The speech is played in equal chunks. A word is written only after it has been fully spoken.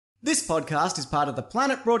This podcast is part of the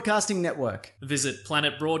Planet Broadcasting Network. Visit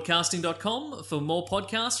planetbroadcasting.com for more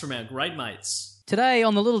podcasts from our great mates. Today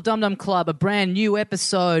on the Little Dum Dum Club, a brand new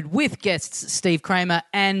episode with guests Steve Kramer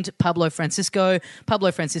and Pablo Francisco.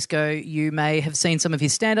 Pablo Francisco, you may have seen some of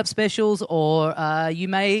his stand-up specials, or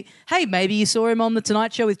maybe you saw him on The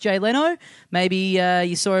Tonight Show with Jay Leno. Maybe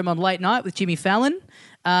you saw him on Late Night with Jimmy Fallon.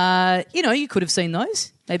 You could have seen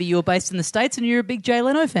those. Maybe you were based in the States and you're a big Jay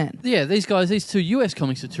Leno fan. Yeah, these two US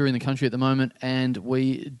comics are touring the country at the moment, and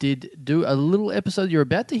we did do a little episode you're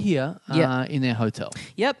about to hear in their hotel.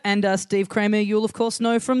 Yep, and Steve Kramer you'll of course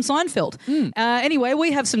know from Seinfeld. Anyway,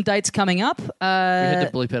 we have some dates coming up. We had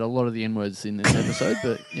to bleep out a lot of the N-words in this episode,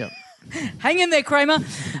 but yeah. Hang in there, Kramer.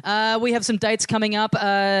 We have some dates coming up.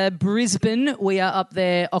 Brisbane, we are up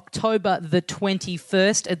there October the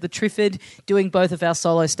 21st at the Triffid, doing both of our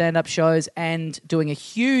solo stand-up shows and doing a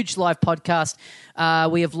huge live podcast.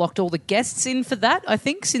 We have locked all the guests in for that, I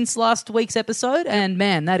think, since last week's episode. And,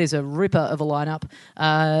 man, that is a ripper of a lineup.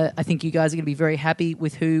 I think you guys are going to be very happy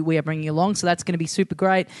with who we are bringing along, so that's going to be super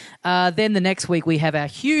great. Then the next week we have our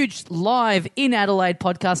huge live in Adelaide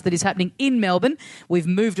podcast that is happening in Melbourne. We've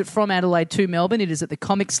moved it from Adelaide to Melbourne. It is at the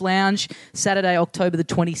Comics Lounge, Saturday, October the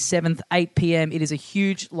 27th, 8 p.m. It is a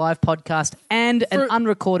huge live podcast and an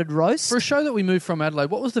unrecorded roast. For a show that we moved from Adelaide,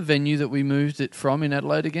 what was the venue that we moved it from in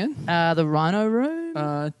Adelaide again? The Rhino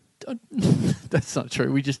Room? That's not true.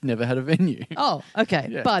 We just never had a venue. Oh, okay.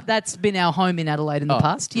 Yeah. But that's been our home in Adelaide in the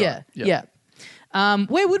past. Right. Yeah.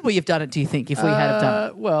 Where would we have done it, do you think, if we had have done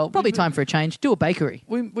it? Well, probably time for a change. Do a bakery.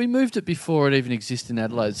 We moved it before it even existed in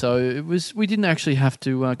Adelaide, so we didn't actually have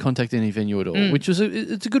to contact any venue at all, which was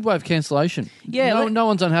it's a good way of cancellation. Yeah, no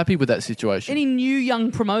one's unhappy with that situation. Any new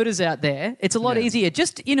young promoters out there, it's a lot easier.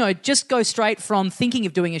 Just go straight from thinking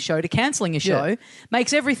of doing a show to cancelling a show.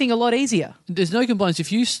 Makes everything a lot easier. There's no complaints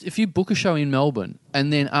if you book a show in Melbourne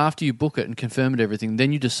and then after you book it and confirm it everything,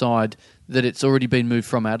 then you decide that it's already been moved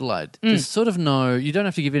from Adelaide. There's sort of you don't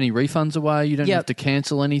have to give any refunds away. You don't have to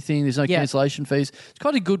cancel anything. There's no cancellation fees. It's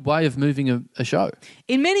quite a good way of moving a show.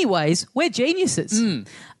 In many ways, we're geniuses.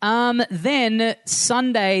 Then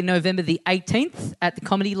Sunday, November the 18th at the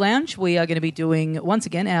Comedy Lounge, we are going to be doing, once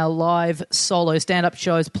again, our live solo stand-up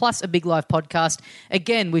shows plus a big live podcast.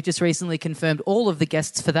 Again, we've just recently confirmed all of the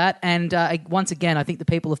guests for that. And once again, I think the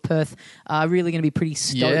people of Perth are really going to be pretty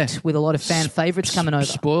stoked with a lot of fan favourites coming over.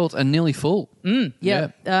 Spoiled and nearly full.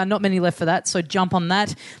 Not many left for that, so jump on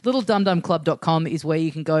that. LittleDumDumClub.com is where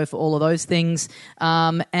you can go for all of those things.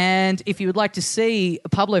 And if you would like to see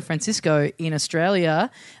Pablo Francisco in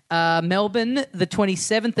Australia, Melbourne, the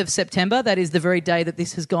 27th of September. That is the very day that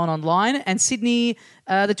this has gone online. And Sydney,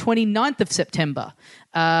 the 29th of September.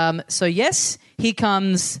 So, yes, here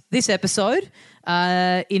comes this episode.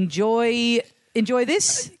 Enjoy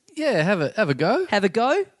this. Yeah, have a go. Have a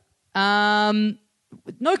go.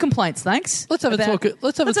 No complaints, thanks. Let's have a talk.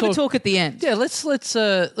 Let's have a talk at the end. Yeah, let's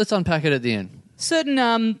unpack it at the end.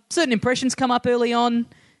 Certain impressions come up early on.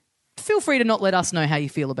 Feel free to not let us know how you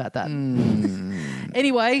feel about that.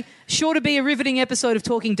 Anyway, sure to be a riveting episode of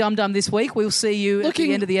Talking Dum Dum this week. We'll see you at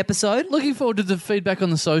the end of the episode. Looking forward to the feedback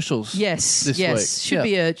on the socials. Yes, this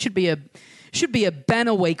week. Should be a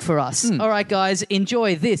banner week for us. All right, guys,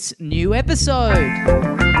 enjoy this new episode.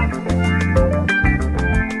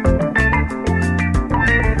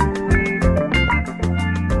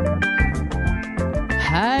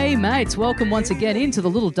 Hey mates, welcome once again into the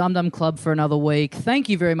Little Dum Dum Club for another week. Thank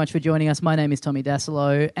you very much for joining us. My name is Tommy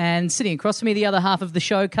Dasilo, and sitting across from me, the other half of the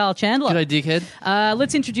show, Carl Chandler. G'day, dickhead.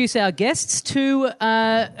 Let's introduce our guests, two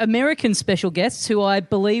American special guests who I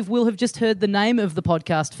believe will have just heard the name of the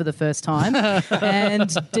podcast for the first time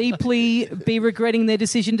and deeply be regretting their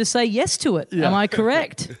decision to say yes to it. Yeah. Am I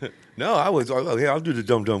correct? No, I'll do the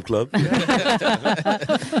Dum Dum Club.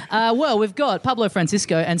 Well, we've got Pablo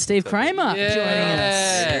Francisco and Steve Kramer joining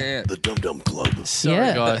us. The Dum Dum Club.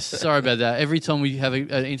 Sorry, guys. Sorry about that. Every time we have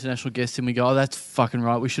an international guest in, we go, that's fucking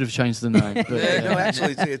right. We should have changed the name. But, no,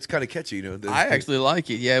 actually, it's kind of catchy. I actually like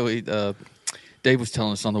it. Yeah, Dave was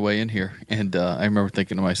telling us on the way in here, and I remember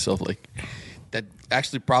thinking to myself, like, that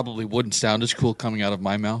actually probably wouldn't sound as cool coming out of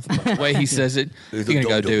my mouth. But the way he says it, you're going to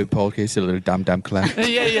go David Podcast, a little Dum Dum Club.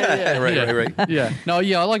 Yeah. Right. Yeah. No,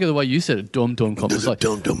 I like it the way you said it, Dum Dum Club. It's like,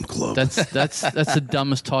 Dum Dum Club. That's the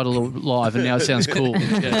dumbest title live, and now it sounds cool.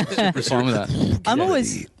 Yeah, super fine with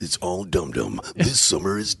that. It's all Dum Dum. This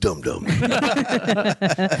summer is Dum Dum.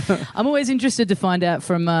 I'm always interested to find out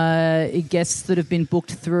from guests that have been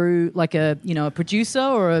booked through like a producer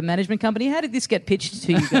or a management company. How did this get pitched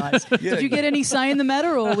to you guys? Did you get any say in the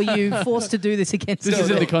matter, or were you forced to do this against This your is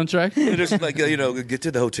in will? the contract. And it's like, get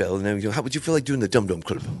to the hotel, and then, how would you feel like doing the Dum Dum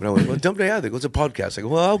Club? And I went, well, Dum Dum, yeah. They go, it's a podcast. I go,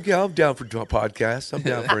 well, I'm down for podcasts. I'm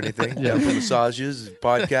down for anything. Down for massages,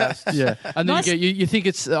 podcasts. Yeah, and then Nice. you think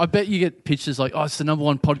it's. I bet you get pitches like, oh, it's the number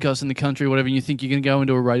one podcast in the country, or whatever. And you think you're going to go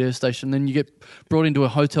into a radio station, then you get brought into a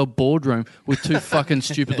hotel boardroom with two fucking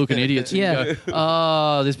stupid-looking idiots. And Yeah. you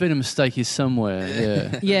go, there's been a mistake here somewhere.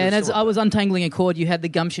 Yeah. Yeah, and as I was untangling a cord, you had the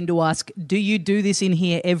gumption to ask, do you do this in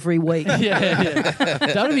here every week? Yeah.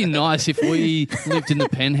 That would be nice if we lived in the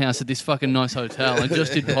penthouse at this fucking nice hotel and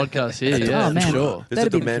just did podcasts here. Yeah, Oh, man. sure. Is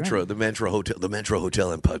That'd it be the Mantra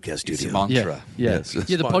Hotel and Podcast It's a Studio? mantra. Yeah, Yes, it's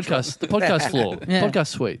the mantra. podcast floor, Yeah. podcast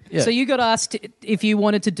suite. Yeah. So you got asked if you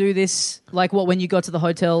wanted to do this, like what, when you got to the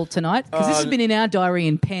hotel tonight? Because this has been in our diary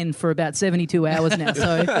in pen for about 72 hours now.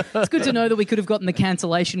 So it's good to know that we could have gotten the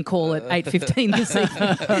cancellation call at 8:15 this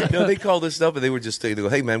evening. No, they called us up and they were just they go,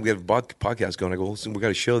 hey man, we have a podcast going. I go, listen, we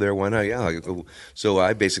got a show there. Why not? Yeah. I go, so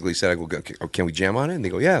I basically said, I go, can we jam on it? And they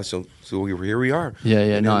go, yeah. So here we are. Yeah,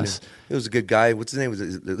 And then, nice. It was a good guy. What's his name? Was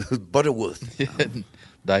it Butterworth?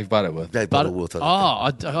 Dave Butterworth. Dave Butterworth.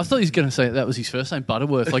 I thought he was going to say that was his first name,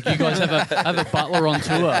 Butterworth. Like you guys have a butler on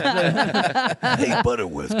tour. Hey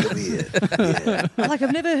Butterworth, come here. Yeah. Like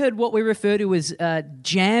I've never heard what we refer to as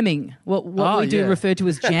jamming. What we do yeah. refer to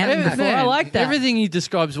as jamming before. I Man, like that. Everything he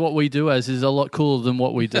describes what we do as is a lot cooler than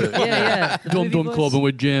what we do. Yeah. The Dum movie Dum voice. Club and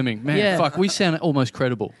we're jamming. Man, Yeah. fuck, we sound almost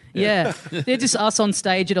credible. Yeah. They're just us on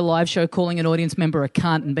stage at a live show calling an audience member a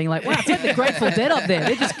cunt and being like, wow, it's like the Grateful Dead up there.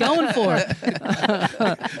 They're just going for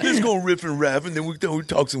it. Let's go riff and raff, and then we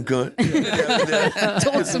talk some cunt.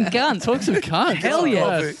 Talk some guns. Talk some cunt. Hell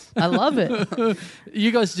yeah. I love it.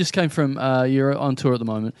 You guys just came from, you're on tour at the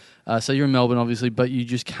moment. So you're in Melbourne, obviously, but you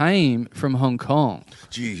just came from Hong Kong.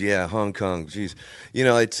 Geez, yeah, Hong Kong. Geez,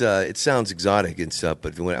 it sounds exotic and stuff,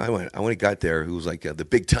 but when I got there, it was like the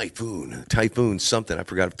big typhoon something. I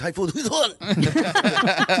forgot typhoon.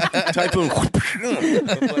 Typhoon.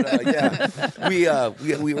 But, yeah,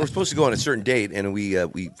 we were supposed to go on a certain date, and we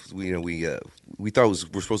thought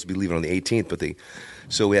we're supposed to be leaving on the 18th,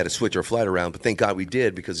 so we had to switch our flight around. But thank God we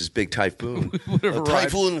did, because this big typhoon,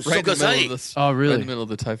 typhoon right in the middle of the, Oh, really? Right in the middle of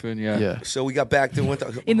the typhoon, yeah. Yeah. So we got back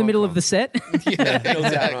to In the middle of the set.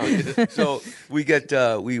 So we get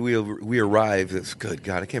we arrive. It's, good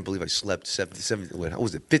God, I can't believe I slept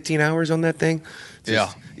 15 hours on that thing.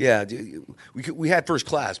 Yeah. We had first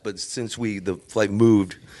class, but since the flight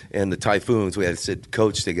moved and the typhoons, we had to sit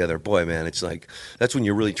coach together. Boy, man, it's like that's when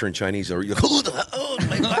you really turn Chinese. Or you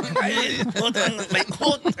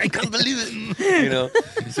I can't believe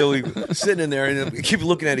it. So we sitting in there and we keep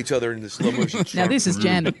looking at each other in the slow motion. Now this is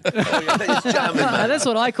jamming. It's jamming, man. That's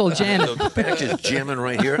what I call jamming. The back is jamming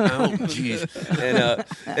right here. Oh, jeez.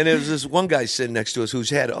 And there was this one guy sitting next to us who's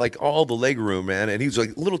had like all the leg room, man, and he was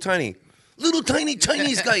like little tiny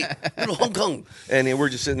Chinese guy, little Hong Kong, and we're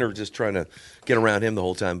just sitting there just trying to get around him the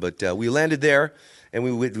whole time. But we landed there, and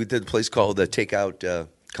we did a place called Takeout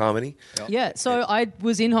Comedy. Yeah, so I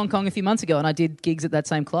was in Hong Kong a few months ago and I did gigs at that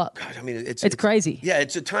same club. God, I mean, it's crazy. Yeah,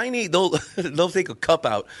 it's a tiny. They'll take a cup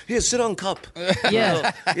out. Here, sit on cup.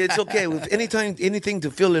 Yeah. It's okay. With anything to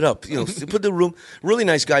fill it up. Put the room. Really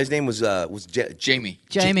nice guy's name was Jamie.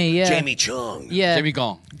 Jamie, yeah. Jamie Chung. Yeah. Jamie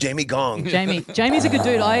Gong. Jamie Gong. Jamie's a good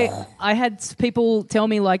dude. I had people tell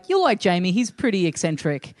me, like, you'll like Jamie. He's pretty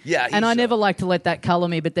eccentric. Yeah, and I he's, never like to let that colour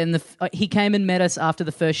me. But then he came and met us after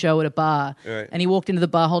the first show at a bar. Right. And he walked into the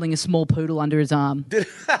bar holding a small poodle under his arm.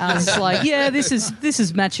 I was like, yeah, this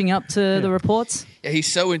is matching up to the reports. Yeah,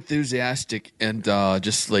 he's so enthusiastic and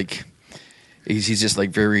just like he's just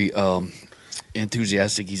like very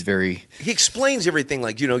enthusiastic. He's very. He explains everything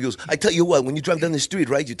like, he goes, I tell you what, when you drive down the street,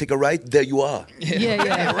 right, you take a right, there you are.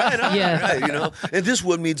 Yeah. Right. And this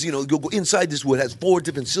word means, you go inside this word has 4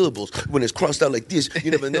 different syllables. When it's crossed out like this,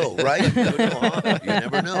 you never know, right? You never know, huh? You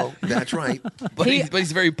never know. That's right. But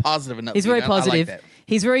he's very positive and upbeat. He's very I positive. like that.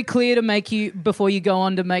 He's very clear to make you, before you go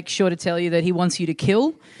on, to make sure to tell you that he wants you to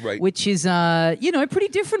kill, Right. which is, pretty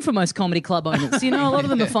different for most comedy club owners. A lot of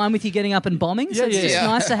them are fine with you getting up and bombing, so it's just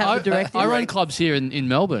nice to have a directive. I run clubs here in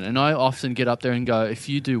Melbourne, and I often get up there and go, if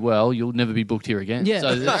you do well, you'll never be booked here again. Yeah.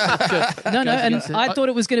 So No, and I thought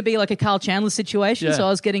it was going to be like a Carl Chandler situation, Yeah. so I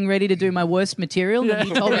was getting ready to do my worst material, and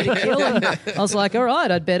he told me to kill, and I was like, all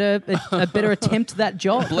right, I'd better attempt that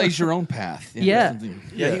job. Blaze your own path. Yeah.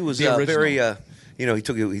 Yeah, he was The original. very... he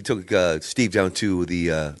took Steve down to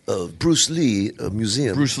the Bruce Lee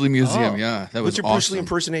Museum. Bruce Lee Museum, yeah. That was What's your awesome. Bruce Lee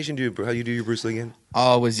impersonation? How you do your Bruce Lee again?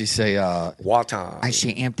 Oh, what does he say? Water. I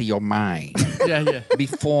say empty your mind. yeah. Be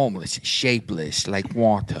formless, shapeless, like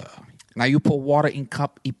water. Now you put water in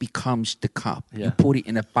cup, it becomes the cup. Yeah. You put it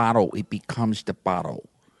in a bottle, it becomes the bottle.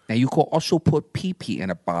 Now you could also put pee-pee in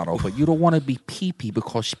a bottle, but you don't want to be pee-pee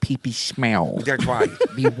because pee-pee smells. That's why.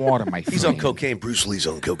 Be water, my friend. He's on cocaine. Bruce Lee's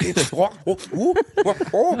on cocaine. That's why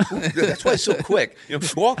it's so quick.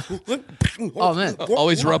 Oh man,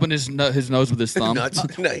 Always rubbing his nose with his thumb. Nuts.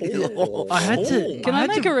 I had to. Can I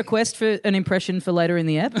make a request for an impression for later in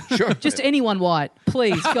the app? Sure. Just anyone white,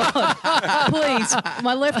 please, God, please.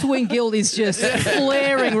 My left wing guild is just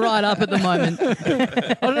flaring right up at the moment.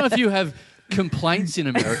 I don't know if you have complaints in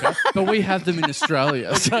America, but we have them in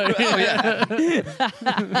Australia. So, Yeah,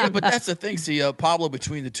 but that's the thing. See, Pablo,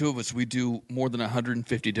 between the two of us, we do more than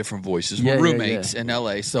 150 different voices. Yeah, We're yeah, roommates in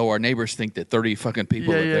LA, so our neighbors think that 30 fucking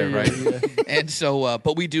people live there, right? And so,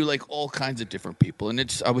 but we do like all kinds of different people.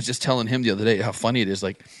 And I was just telling him the other day how funny it is.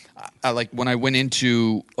 Like, I like when I went in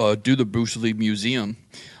to do the Bruce Lee Museum.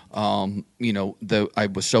 I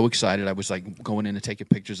was so excited. I was like going in and taking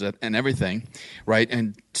pictures and everything, right?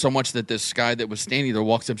 And so much that this guy that was standing there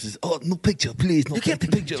walks up and says, "Oh, no picture, please. No, you can't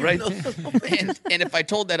take picture, right?" and if I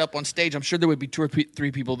told that up on stage, I'm sure there would be 2 or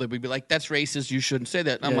 3 people that would be like, "That's racist. You shouldn't say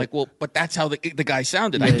that." And I'm like, "Well, but that's how the guy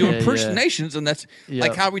sounded. I do impersonations, and that's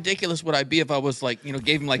like how ridiculous would I be if I was like,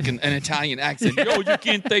 gave him like an Italian accent? Yo, you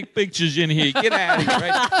can't take pictures in here. Get out of here,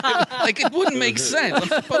 right? Like it wouldn't make sense. I'm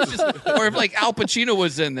supposed to, or if like Al Pacino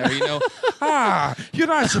was in there, You're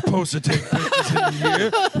not supposed to take pictures in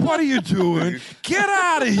here. What are you doing? Get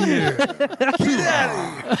out of here. Get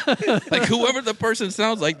out of here. Like whoever the person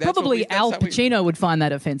sounds like. That's Probably Al Pacino would find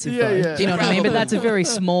that offensive, though. yeah. Do you know what I mean? But that's a very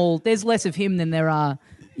small... There's less of him than there are,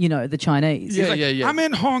 the Chinese. yeah. I'm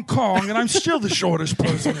in Hong Kong and I'm still the shortest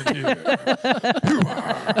person in here.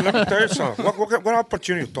 Let me tell you something. What Al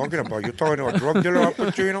Pacino are you talking about? You're talking about drug dealer Al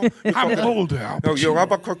Pacino? I'm older, Al No, Pacino. you're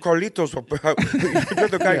about Carlitos. You're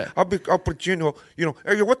the guy, Al Pacino.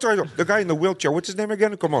 Hey, what's the guy in the wheelchair? What's his name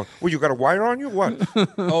again? Come on. Well, you got a wire on you? What?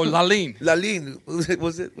 Oh, Laline. Laline.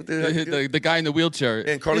 Was it? The guy in the wheelchair. And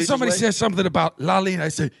If Carlitos somebody Way? says something about Lali, I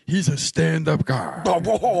say, he's a stand-up guy.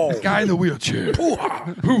 Whoa. Guy in the wheelchair.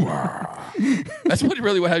 That's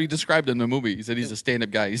really how he described him in the movie. He said he's a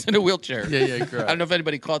stand-up guy. He's in a wheelchair. Yeah, great. I don't know if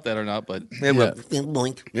anybody caught that or not, but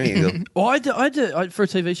Boink. There you go. Well, for a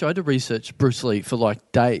TV show, I had to research Bruce Lee for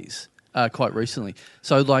like days. Quite recently.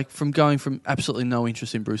 So, like, from going from absolutely no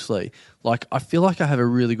interest in Bruce Lee, like, I feel like I have a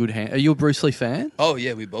really good hand. Are you a Bruce Lee fan? oh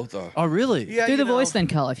yeah, we both are. Oh, really? Yeah, Do the voice then,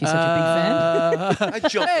 Carl, if you're such a big fan. I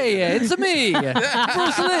jumped. Hey, it's me,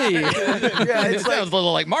 Bruce Lee. Yeah, It it's sounds like, a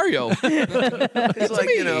little like Mario. it's like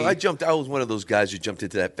I jumped. I was one of those guys who jumped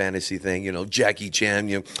into that fantasy thing. Jackie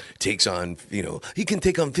Chan, takes on, he can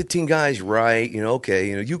take on 15 guys, right?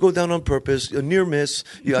 Okay, you go down on purpose, a near miss.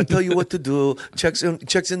 I tell you what to do. Checks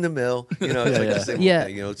in the mail. It's like the same Yeah.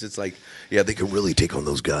 thing. It's just like, yeah, they can really take on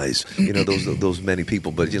those guys. Those many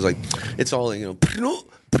people. But it's like, it's all That's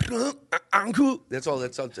all.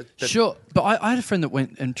 That's Sure, but I had a friend that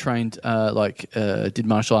went and trained, did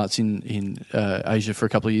martial arts in Asia for a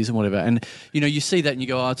couple of years and whatever. And you see that and you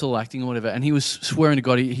go, oh, it's all acting or whatever. And he was swearing to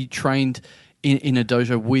God, he trained in a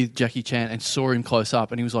dojo with Jackie Chan and saw him close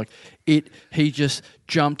up, and he was like, he just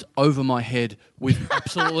jumped over my head with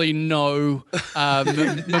absolutely no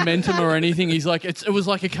momentum or anything. He's like, it was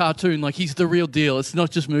like a cartoon. Like, he's the real deal. It's not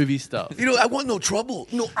just movie stuff. I want no trouble.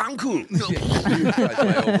 No uncle. No.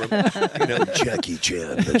 Jackie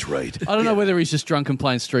Chan. That's right. I don't know whether he's just drunk and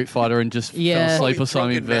playing Street Fighter and just fell asleep or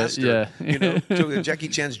something. But So Jackie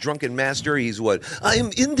Chan's drunken master. He's what?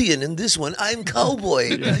 I'm Indian in this one. I'm cowboy.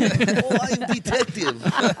 I'm detective.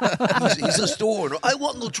 He's a store. I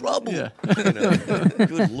want no trouble. Yeah.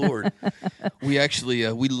 Good Lord. We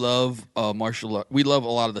actually we love martial art. We love a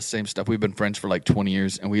lot of the same stuff. We've been friends for like 20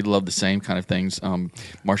 years, and we love the same kind of things: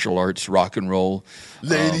 martial arts, rock and roll,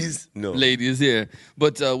 Ladies, no. ladies, yeah.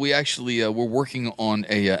 But we actually we're working on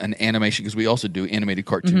an animation because we also do animated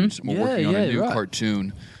cartoons. Mm-hmm. We're working on a new right.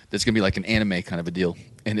 cartoon that's going to be like an anime kind of a deal,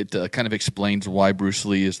 and it kind of explains why Bruce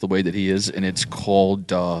Lee is the way that he is, and it's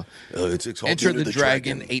called It's called Enter the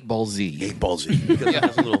Dragon 8 Ball Z. 8 Ball Z. Because he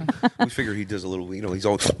does a little, we figure he does a little, he's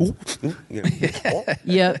all,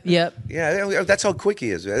 Yep. Yeah, that's how quick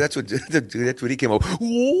he is. That's what he came up.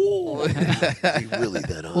 Whoa. Is he really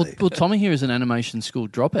that high? Well, Tommy here is an animation school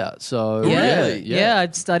dropout, so Yeah,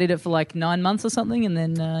 I'd studied it for like 9 months or something, and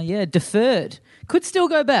then deferred. Could still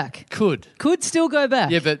go back. Could Still go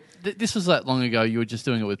back. yeah, but this was that long ago. You were just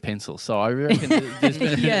doing it with pencil, so I reckon there's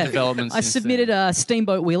been a bit of development. I submitted a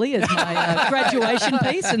Steamboat Willie as my graduation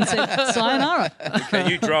piece and said sayonara. Can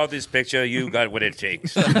you draw this picture? You got what it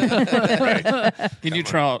takes. Can you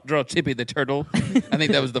draw Tippy the turtle? I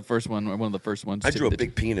think that was the first one, or one of the first ones. I drew a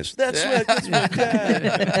big penis. That's right. That's my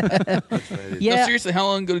dad. Yeah. No, seriously, how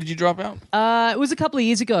long ago did you drop out? It was a couple of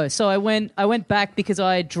years ago. So I went back because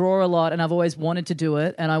I draw a lot and I've always wanted to do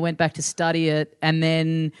it. And I went back to study it. And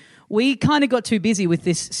then we kind of got too busy with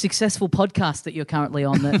this successful podcast that you're currently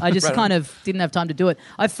on that I just kind of didn't have time to do it.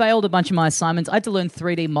 I failed a bunch of my assignments. I had to learn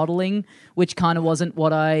 3D modeling, which kind of wasn't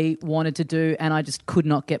what I wanted to do. And I just could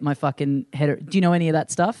not get my fucking head. Do you know any of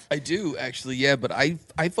that stuff? I do, actually, yeah. But I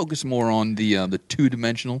focus more on the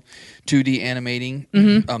two-dimensional, 2D animating.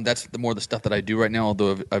 Mm-hmm. That's more the stuff that I do right now,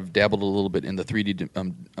 although I've dabbled a little bit in the 3D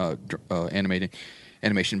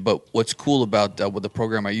animation. But what's cool about with the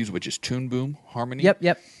program I use, which is Toon Boom Harmony.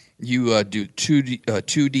 Yep. You do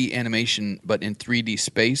 2D animation, but in 3D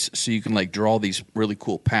space, so you can like draw these really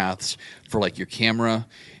cool paths for like your camera,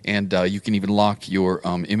 and you can even lock your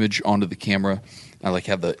image onto the camera. I like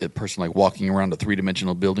have the person like walking around a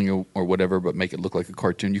 3-dimensional building or whatever, but make it look like a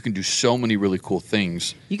cartoon. You can do so many really cool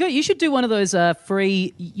things. You should do one of those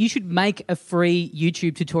free. You should make a free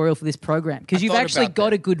YouTube tutorial for this program because you've actually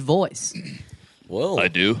got a good voice. Well, I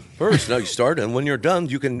do. First, now you start, and when you're done,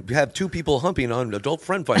 you can have 2 people humping on Adult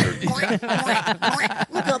Friend Finder. Look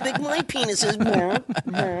how big my penis is.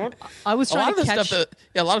 I was trying to catch. A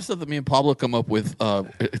lot of stuff that me and Pablo come up with are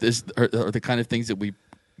the kind of things that we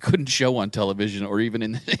couldn't show on television or even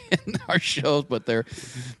in our shows, but they're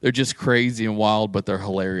just crazy and wild, but they're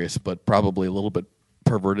hilarious, but probably a little bit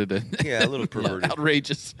perverted and a little perverted,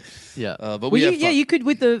 outrageous. Yeah, but you could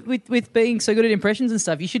with being so good at impressions and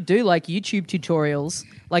stuff. You should do like YouTube tutorials,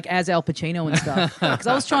 like as Al Pacino and stuff. Because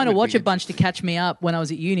I was trying to watch a bunch to catch me up when I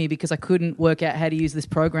was at uni because I couldn't work out how to use this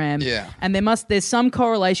program. Yeah, and there's some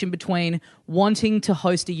correlation between wanting to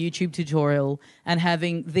host a YouTube tutorial and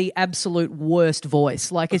having the absolute worst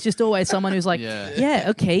voice. Like it's just always someone who's like,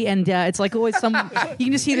 okay, and it's like always you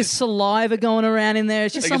can just hear the saliva going around in there.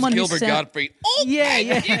 It's just like someone Gilbert Gottfried. Yeah.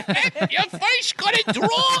 You're first going to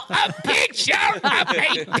draw a picture of a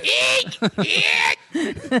pig.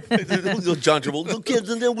 John Travolta, little kids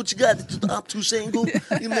in there, what you got? It's the obtuse angle.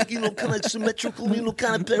 You make, kind of symmetrical,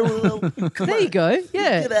 kind of parallel. There you go.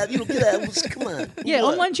 Yeah. Get out. Come on. Yeah,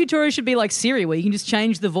 online tutorials should be like Siri, where you can just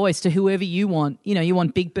change the voice to whoever you want. You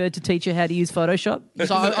want Big Bird to teach you how to use Photoshop.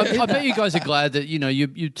 So I bet you guys are glad that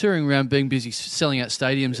you're touring around being busy selling out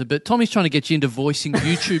stadiums a bit. Tommy's trying to get you into voicing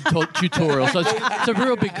YouTube tutorials. So it's a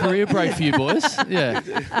real big career break for you boys. Yeah.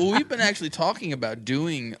 Well, we've been actually talking about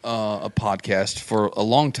doing a podcast for a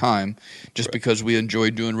long time, just because we enjoy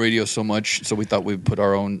doing radio so much. So we thought we'd put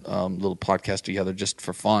our own little podcast together just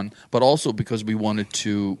for fun, but also because we wanted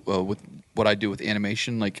to, with what I do with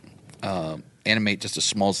animation, like animate just a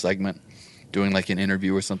small segment, doing like an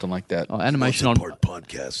interview or something like that. Oh, animation on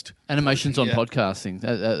podcast. Animations on podcasting.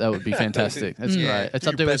 That would be fantastic. That's great. It's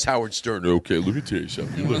up there with Howard Stern. Okay, let me tell you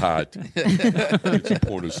something. You look hot. Get some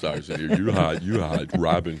porno stars in here. You're hot.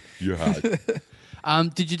 Robin, you're hot.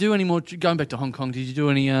 Did you do any more? Going back to Hong Kong, did you do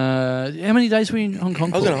any? How many days were you in Hong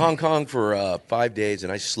Kong? I was in Hong Kong for 5 days,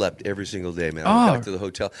 and I slept every single day, man. I went back to the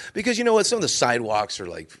hotel because you know what? Some of the sidewalks are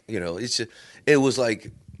like, it was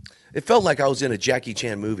like. It felt like I was in a Jackie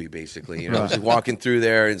Chan movie, basically. I was walking through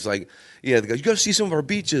there, and it's like, they go, you got to see some of our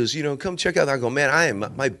beaches. Come check out. I go, man,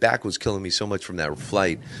 my back was killing me so much from that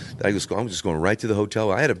flight that I'm just going right to the hotel.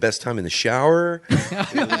 I had the best time in the shower.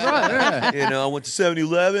 I went to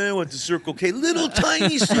 7-Eleven, went to Circle K, little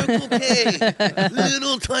tiny Circle K,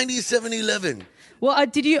 little tiny 7-Eleven. Well,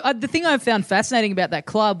 the thing I found fascinating about that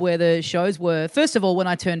club where the shows were, first of all, when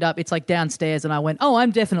I turned up, it's like downstairs, and I went,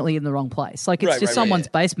 I'm definitely in the wrong place. Like it's just someone's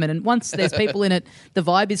basement, and once there's people in it, the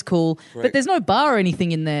vibe is cool, but there's no bar or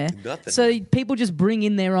anything in there. Nothing. So people just bring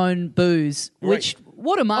in their own booze, which.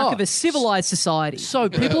 What a mark of a civilized society. So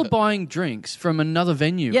people are buying drinks from another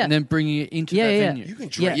venue and then bringing it into that venue. You can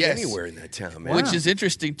drink anywhere in that town, man. Which is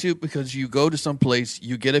interesting, too, because you go to some place,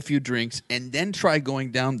 you get a few drinks, and then try going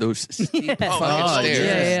down those steep fucking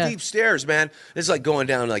stairs. Steep stairs, man. It's like going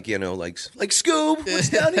down like Scoob. What's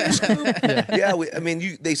down here,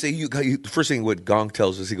 Scoob? They say the first thing what Gong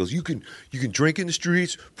tells us, he goes, you can drink in the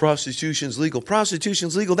streets, prostitution's legal.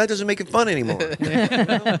 Prostitution's legal. That doesn't make it fun anymore.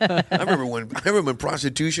 I remember when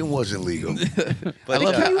prostitution wasn't legal. But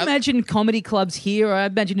can you imagine comedy clubs here? I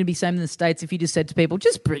imagine it'd be same in the States if you just said to people,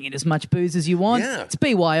 just bring in as much booze as you want. Yeah. It's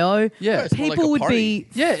BYO. Yeah. It's more like People a would party.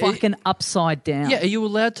 be fucking upside down. Yeah, are you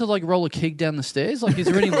allowed to like roll a keg down the stairs? Like, is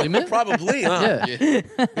there any limit? Probably, huh?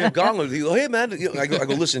 Yeah. Gong, you go, hey man, I go,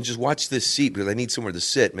 listen, just watch this seat because I need somewhere to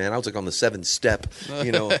sit, man. I was like on the 7th step,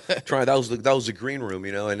 trying. That was the green room,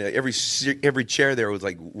 and every chair there was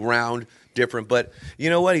like round, different. But you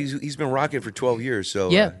know what? He's been rocking for 12 years, so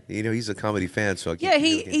he's a comedy fan. So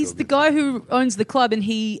he's the guy who owns the club, and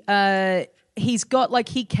he's got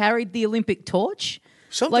he carried the Olympic torch.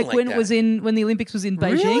 Something when that. it was when the Olympics was in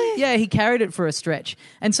Beijing. Really? Yeah, he carried it for a stretch.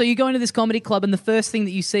 And so you go into this comedy club and the first thing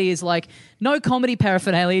that you see is no comedy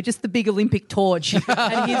paraphernalia, just the big Olympic torch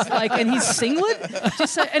and his singlet.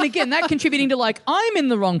 And again, that contributing to I'm in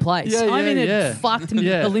the wrong place. I'm in a fucked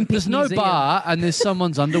Olympic There's no museum. bar and there's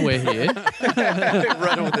someone's underwear here.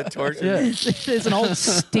 running with the torch. Yeah. There's an old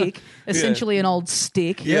stick, essentially an old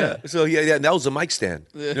stick. Yeah. So and that was a mic stand.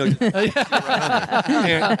 But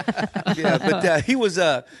he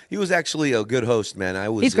was actually a good host, man.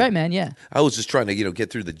 He's great, man. Yeah. I was just trying to get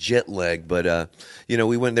through the jet lag, but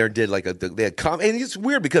we went there and did they had and it's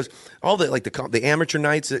weird because all the amateur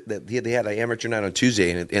nights that they had an amateur night on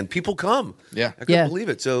Tuesday and people come. Yeah. I couldn't believe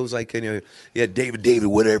it. So it was like you had David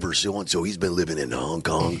whatever so and so he's been living in Hong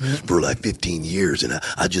Kong for 15 years and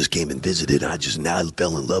I just came and visited. I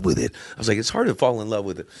fell in love with it. I was like, it's hard to fall in love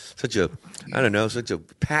with such a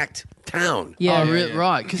packed town. Yeah.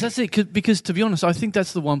 Right. Because that's it. Because to be honest, I think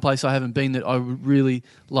that's the one place I haven't been that I would really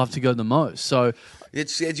love to go the most. So you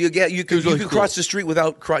can cross the street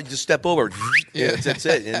without just step over. That's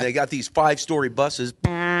it. And they got these 5-story buses,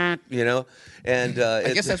 and I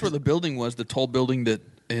guess that's where the building was, the tall building that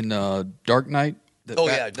in Dark Knight.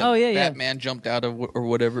 Batman jumped out of or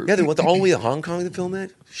whatever. Yeah, they went all the way to Hong Kong to film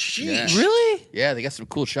that. Sheesh. Yeah. Really? Yeah, they got some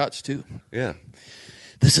cool shots too. Yeah.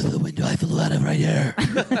 This is the window I flew out of right here.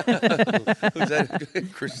 Who's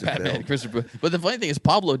that? Christopher. But the funny thing is,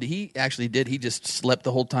 Pablo, he just slept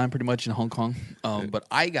the whole time pretty much in Hong Kong. But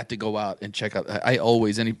I got to go out and check out. I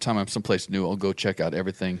always, anytime I'm someplace new, I'll go check out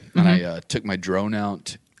everything. And I took my drone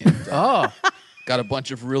out. And, got a bunch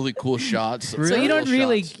of really cool shots. So you don't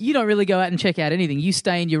really go out and check out anything. You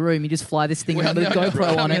stay in your room. You just fly this thing around with a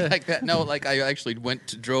GoPro on it. Like that. No, I actually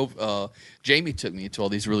drove. Jamie took me to all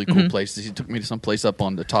these really cool places. He took me to some place up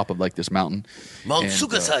on the top of this mountain, Mount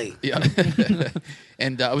Sukasai.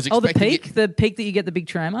 And I was expecting the peak that you get the big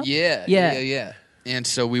tram up. Yeah. And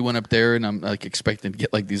so we went up there, and I'm expecting to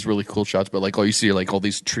get these really cool shots, but all you see are all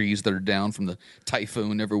these trees that are down from the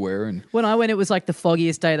typhoon everywhere. And when I went, it was the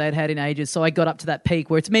foggiest day they'd had in ages. So I got up to that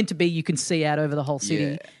peak where it's meant to be. You can see out over the whole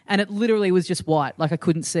city, and it literally was just white. I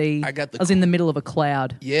couldn't see. I was in the middle of a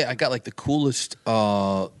cloud. Yeah, I got the coolest,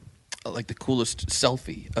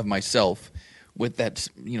 selfie of myself. With that,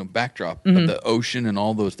 backdrop of the ocean and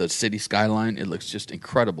all the city skyline, it looks just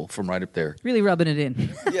incredible from right up there. Really rubbing it in.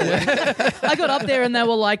 I got up there and they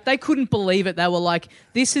were they couldn't believe it. They were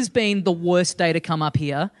this has been the worst day to come up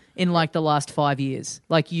here in the last 5 years.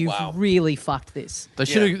 You've really fucked this. They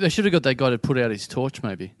should have got that guy to put out his torch,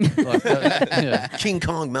 maybe. King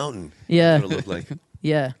Kong Mountain. Yeah. That's what it looked like.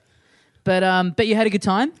 Yeah. But you had a good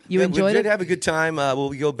time? You enjoyed it? We did have a good time. Will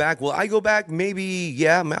we go back? Will I go back? Maybe,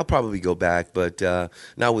 yeah. I'll probably go back, but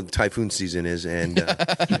not when typhoon season is and,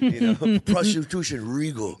 prostitution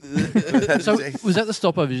regal. So was that the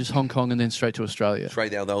stopover, just Hong Kong and then straight to Australia? That's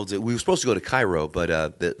right now. That was it. We were supposed to go to Cairo,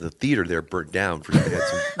 but the theater there burnt down.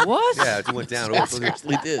 What? Yeah, it went down. It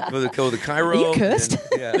seriously did. Go to Cairo. Are you cursed?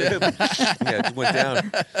 It went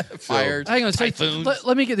down. Fired. Hang on,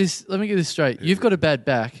 let me get this straight. You've got a bad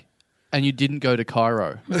back. And you didn't go to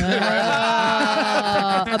Cairo. A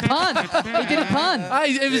pun. He did a pun.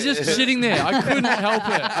 It was just sitting there. I couldn't help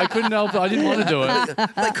it. I didn't want to do it.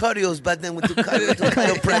 My cardio's bad then went to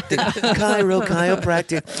chiropractic.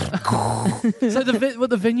 Chiropractic. So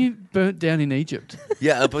the venue burnt down in Egypt.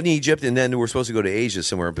 Yeah, up in Egypt, and then we're supposed to go to Asia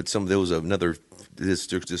somewhere, but there was another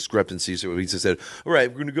discrepancy. So we just said, all right,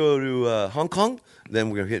 we're going to go to Hong Kong. Then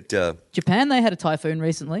we're going to hit... Japan, they had a typhoon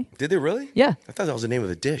recently. Did they really? Yeah. I thought that was the name of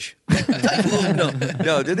a dish.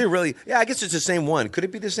 No, did they really? Yeah, I guess it's the same one. Could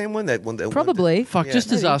it be the same one? Probably. Just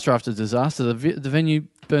disaster after disaster. The venue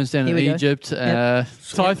burns down Here in we go. Egypt,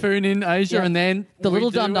 typhoon in Asia, Yep. and then The we Little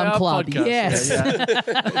do Dum Dum our Club. podcast. Yes.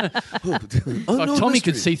 Like Tommy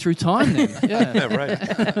could see through time then. Yeah.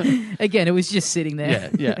 Right. Again, it was just sitting there.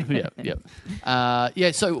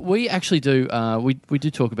 Yeah. So we actually do. We do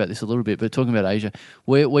talk about this a little bit, but talking about Asia,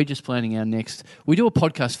 we're just planning our next. We do a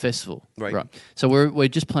podcast festival, Right. So we're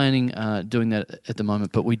just planning doing that at the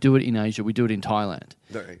moment, but we do it in Asia. We do it in Thailand.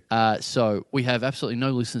 Right. So we have absolutely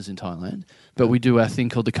no listeners in Thailand, but we do our thing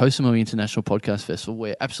called the Koh Samui International Podcast Festival,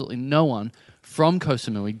 where absolutely no one from Koh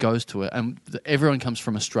Samui goes to it, and everyone comes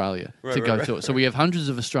from Australia to go to it. So we have hundreds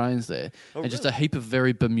of Australians there, and just a heap of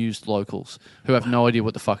very bemused locals who have no idea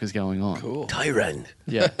what the fuck is going on. Cool. Thailand.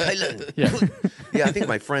 Yeah. Thailand. Yeah. Yeah, I think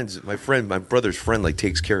my brother's friend, like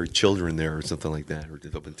takes care of children there or something like that, or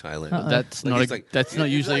up in Thailand. That's Like, that's not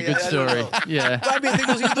usually a good story. Yeah. I mean, they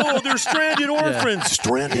go, oh, they're stranded orphans.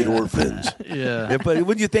 Stranded orphans. Yeah. But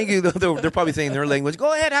what do you think? They're probably saying their language.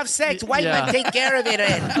 Go ahead, have sex. White Yeah. man, take care of it.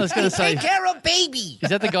 I was going to say, Take care of baby. is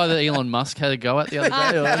that the guy that Elon Musk had a go at the other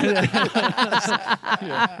day?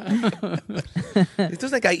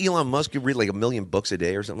 Doesn't that guy Elon Musk read like 1 million books a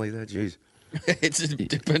day or something like that? Jeez. It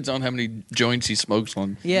depends on how many joints he smokes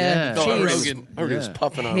on. Yeah. Yeah. I heard Jeez. he was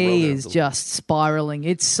puffing on He Rogan. is just spiraling.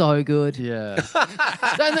 It's so good. Yeah.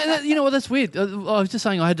 You know what? That's weird. I was just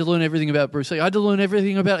saying I had to learn everything about Bruce Lee. I had to learn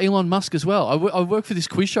everything about Elon Musk as well. I worked for this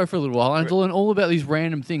quiz show for a little while. And I had to learn all about these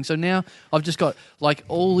random things. So now I've just got like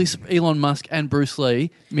all this Elon Musk and Bruce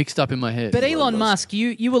Lee mixed up in my head. But Elon Musk,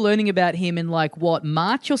 you were learning about him in like what,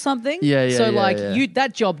 March or something? Yeah, yeah, So yeah, like yeah.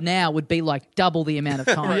 that job now would be like double the amount of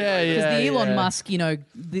time. Yeah, Because yeah, the Elon yeah. Musk,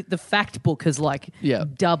 the fact book has like Yeah.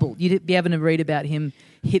 doubled. You'd be having to read about him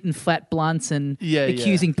hitting flat blunts and Yeah, yeah.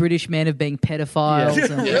 accusing British men of being pedophiles. Yeah.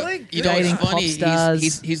 And Really? You know, dating it's funny. pop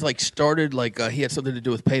stars. He's like started like he had something to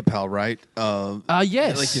do with PayPal, right?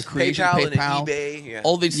 Yes. Like the creation PayPal of and PayPal. eBay, yeah.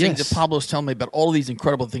 All these things Yes. that Pablo's telling me about. All these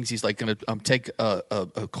incredible things. He's like going to take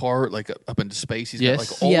a car like up into space. He's Yes.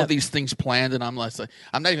 got like all Yeah. of these things planned, and I'm like,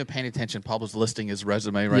 I'm not even paying attention. Pablo's listing his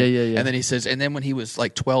resume, right? Yeah. And then he says, and then when he was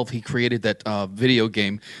like 12, he created that video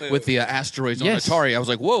game with the asteroids Yes. on Atari. I was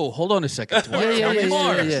like, whoa, hold on a second.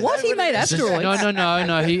 Yeah. What? He made asteroids?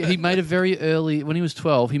 No. He made a very early, when he was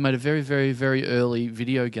 12, he made a very, very, very early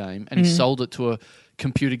video game and he sold it to a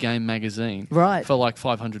computer game magazine Right. for like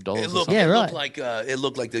 $500 or something. Yeah, right. It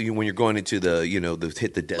looked like when you're going into the the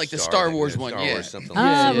hit the Death Like the Star, Star like Wars the one, Star yeah. Wars, something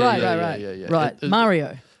Ah, like that. right. yeah. Right.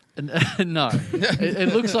 Mario. No,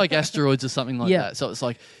 it looks like asteroids or something like Yeah. that. So it's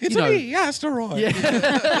like, It's asteroid.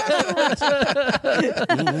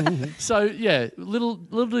 So yeah, little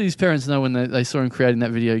did his parents know when they saw him creating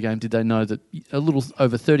that video game, did they know that a little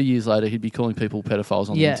over 30 years later he'd be calling people pedophiles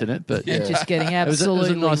on the internet? But And just getting was a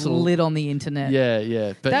absolutely nice little- lit on the internet.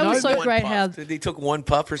 yeah. But That no, was so One great puff. how They took one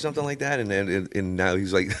puff or something like that, and now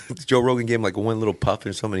he's like Joe Rogan gave him like one little puff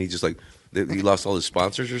or something. And he just like he lost all his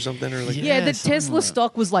sponsors or something, or like Yeah, the something Tesla like that.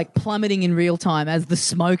 stock was like plummeting in real time as the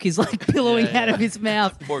smoke is like billowing out of his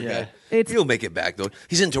mouth. Poor guy. It's- He'll make it back though.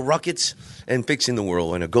 He's into rockets and fixing the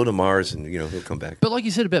world, and go to Mars, and he'll come back. But like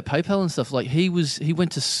you said about PayPal and stuff, like he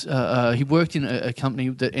worked in a company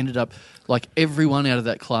that ended up like everyone out of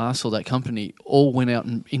that class or that company all went out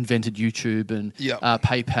and invented YouTube and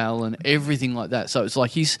PayPal and everything like that. So it's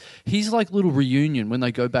like he's like little reunion when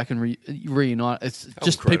they go back and reunite. It's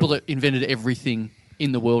just incredible. people that invented everything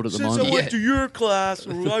in the world at the Since moment. I went to your class,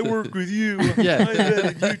 or I work with you. Yeah. I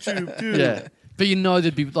invented YouTube too. Yeah. But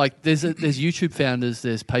there'd be like there's YouTube founders,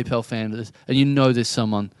 there's PayPal founders, and there's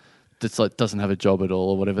someone that's like doesn't have a job at all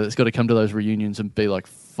or whatever that's got to come to those reunions and be like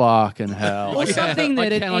fucking hell. Or something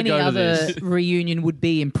that at Can I any go to other this? reunion would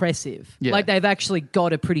be impressive. Yeah. Like they've actually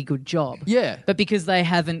got a pretty good job. Yeah. But because they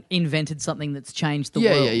haven't invented something that's changed the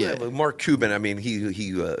Yeah, world. yeah. Yeah, but Mark Cuban, I mean, he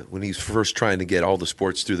when he's first trying to get all the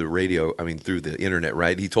sports through the radio, through the internet,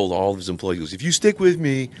 right? He told all of his employees, he goes, if you stick with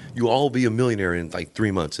me, you'll all be a millionaire in like 3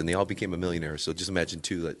 months, and they all became a millionaire. So just imagine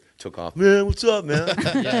two that took off. Man, what's up, man? I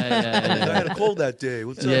had a cold that day.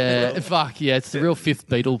 What's up? Yeah, bro? fuck yeah, it's the real fifth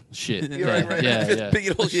Beatle shit. Right. Yeah.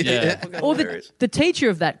 Beatles, Yeah. Fucking Or hilarious. the teacher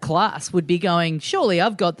of that class would be going, surely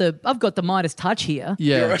I've got the Midas touch here.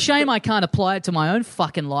 Yeah. Shame I can't apply it to my own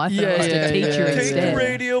fucking life. Yeah, and I'm just yeah, a teacher yeah, Take the instead.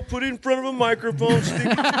 radio, put it in front of a microphone, stick it in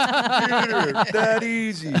the computer. That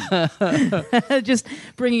easy. Just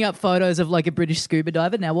bringing up photos of like a British scuba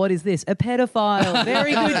diver. Now, what is this? A pedophile.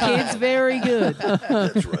 Very good, kids. Very good.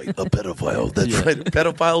 That's right, a pedophile. That's right,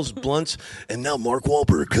 pedophiles, blunts, and now Mark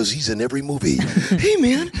Wahlberg, because he's in every movie. Hey,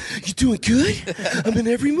 man, you doing good? I'm in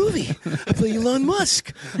every movie. I play Elon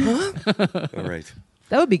Musk. Huh? All right.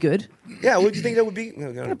 That would be good. Yeah, what do you think that would be?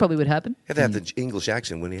 That probably would happen. Have to have the English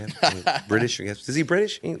accent, wouldn't he? Have British? I guess. Is he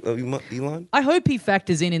British? Elon? I hope he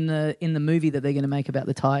factors in the movie that they're going to make about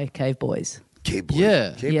the Thai cave boys. Cave boys.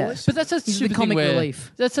 Yeah. Cave Yeah. boys? But that's a He's the stupid comic thing where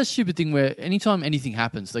relief. that's a stupid thing where anytime anything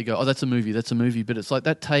happens, they go, "Oh, that's a movie. That's a movie." But it's like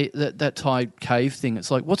that Thai cave thing.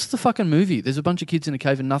 It's like, what's the fucking movie? There's a bunch of kids in a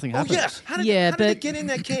cave and nothing Oh happens. yeah. How did Yeah, they but- get in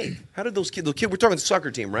that cave? How did those kids? We're talking the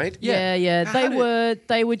soccer team, right? Yeah. How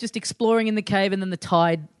They were just exploring in the cave, and then the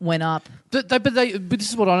tide went up. But this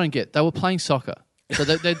is what I don't get. They were playing soccer, so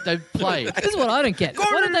they played. This is what I don't get.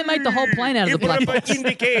 Why did they make the whole plane out of the black box? in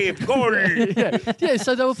the cave. Goal. Yeah,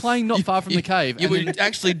 so they were playing not far from the cave. You and were then-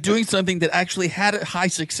 actually doing something that actually had a high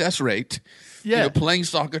success rate. Yeah. You know, playing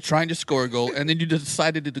soccer, trying to score a goal, and then you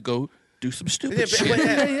decided to go do some stupid shit.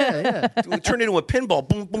 Turn into a pinball.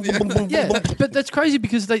 Boom, boom, boom, boom, boom, Yeah, boom, boom. but that's crazy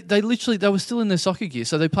because they literally they were still in their soccer gear,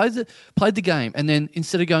 so they played the game, and then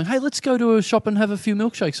instead of going, "Hey, let's go to a shop and have a few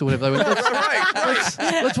milkshakes or whatever," they went,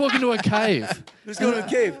 let's walk into a cave." Let's go to the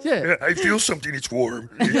cave. Yeah, I feel something. It's warm.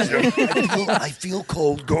 I feel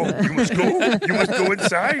cold. Go. You must go. You must go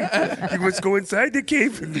inside. You must go inside the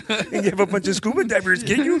cave and you have a bunch of scuba divers.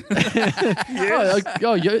 Can you?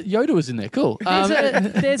 Yoda was in there. Cool.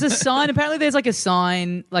 There's a sign. Apparently, there's like a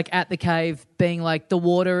sign like at the cave being like the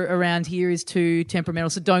water around here is too temperamental,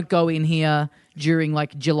 so don't go in here during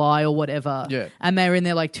like July or whatever. Yeah. And they're in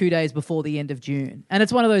there like 2 days before the end of June. And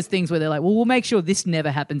it's one of those things where they're like, well, we'll make sure this never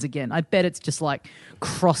happens again. I bet it's just like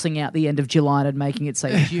crossing out the end of July and making it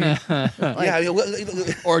say June.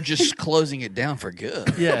 Or just closing it down for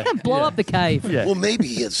good. yeah, Blow up the cave. Yeah. Well, maybe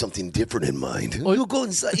he had something different in mind. You'll go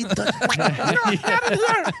inside.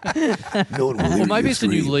 No one will hear Or maybe you it's a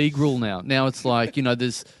new scream. league rule now. Now it's like,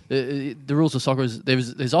 there's the rules of soccer is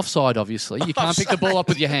there's offside. Obviously, you can't pick the ball up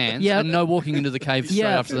with your hands, Yep. and no walking into the cave straight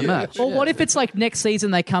after the match. Or what if it's like next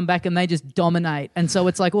season they come back and they just dominate, and so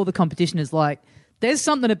it's like all the competition is like, there's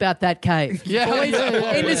something about that cave. Yeah, Boys,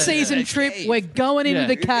 yeah. in the season trip, we're going into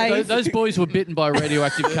the cave. Those boys were bitten by a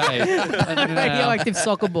radioactive cave. And, Radioactive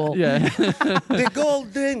soccer ball. Yeah. The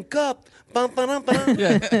Golden Cup. Bum, ba-dum, ba-dum.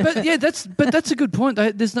 Yeah, that's a good point.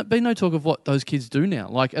 There's been no talk of what those kids do now.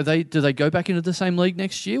 Like, do they go back into the same league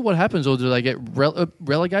next year? What happens, or do they get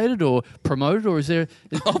relegated or promoted, or is there?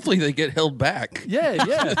 Hopefully they get held back. Yeah.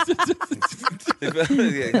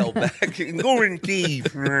 They held back. Go in cave.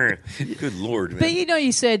 Good Lord, man. But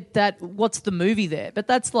you said that what's the movie there? But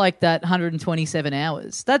that's like that 127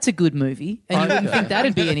 hours. That's a good movie, and you wouldn't think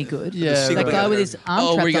that'd be any good. Yeah, that right. guy with his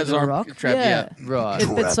arm where he trapped got his under a arm rock. trapped, yeah. Right.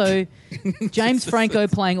 But so James Franco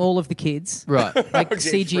playing all of the kids, Right. like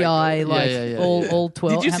CGI, Franco. like Yeah. all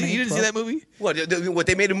 12. Did you how see? many? You didn't see 12? that movie What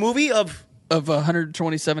they made a movie of? of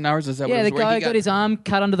 127 hours? Is that Yeah, what the it was, where guy he got his arm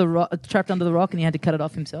cut under the trapped under the rock, and he had to cut it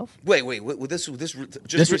off himself. Wait. This just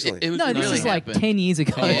This- recently. it was No, this really is like happened. 10 years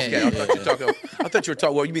ago. Yeah, Okay, I thought you were talking. I thought you were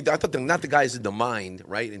talking. Well, you mean I thought not the guys in the mine,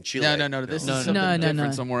 right? In Chile. No. This is No, something no.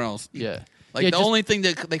 different somewhere else. Yeah. Like Yeah, the just- only thing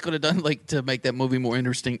that they could have done, like to make that movie more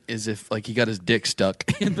interesting, is if like he got his dick stuck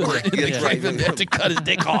in the Right. cave and they had to cut his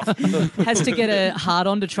dick off. Has to get a hard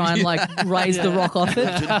on to try and like raise the rock off it.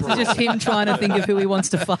 It's just him trying to think of who he wants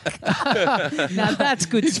to fuck. Now that's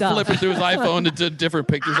good He's stuff. flipping through his iPhone to different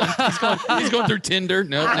pictures. He's going through Tinder.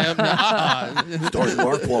 No. Starring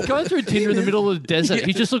Mark Wahlberg. Going through Tinder in the middle of the desert,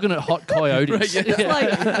 he's just looking at hot coyotes. Right, yeah.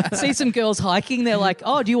 Like, see some girls hiking. They're like,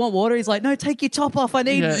 "Oh, do you want water?" He's like, "No, take your top off. I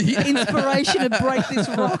need inspiration to break this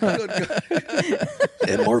rock."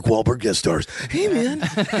 And Mark Wahlberg guest stars. Hey man,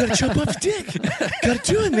 you gotta chop off your dick. Gotta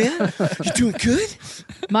do it, man. You doing good?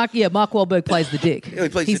 Mark Wahlberg plays the dick. Yeah, he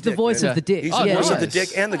plays He's the dick, voice man. of the dick. He's yeah, the voice yeah. of the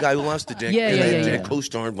dick and the guy who lost the dick. Yeah, and yeah, then, yeah, yeah.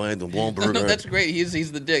 co-starred by the Wahlberg. No, that's great.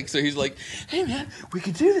 He's the dick. So he's like, hey man, we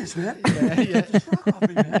can do this, man.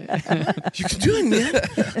 You can do it, man.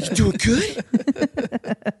 You doing good?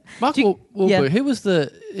 Mark Do you- Wahlberg, yeah.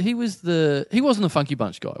 he wasn't the Funky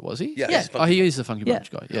Bunch guy, was he? Yeah. Yeah. he's Oh, he is the Funky Yeah.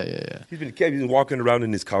 Bunch guy. Yeah. He's been walking around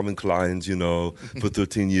in his Calvin Kleins, for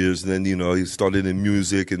 13 years. And then, he started in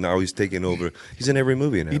music, and now he's taking over. He's in every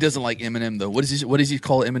movie now. He doesn't like Eminem though. What does he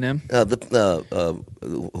call Eminem?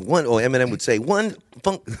 Eminem would say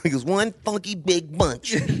he goes one funky big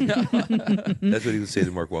bunch. That's what he would say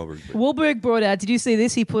to Mark Wahlberg. Wahlberg brought out. Did you see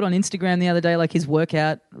this? He put on Instagram the other day like his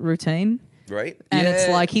workout routine. Right? And it's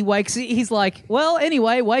like he's like, well,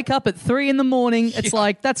 anyway, wake up at 3 a.m. It's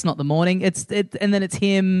like, that's not the morning. And then it's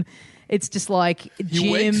him. It's just like He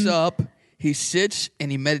gym. wakes up, he sits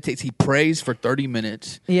and he meditates. He prays for 30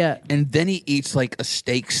 minutes. Yeah. And then he eats like a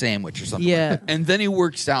steak sandwich or something. Yeah. And then he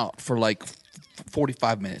works out for like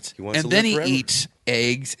 45 minutes. He wants And to then live he forever. eats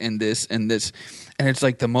eggs and this and this. And it's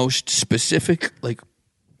like the most specific, like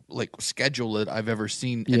schedule that I've ever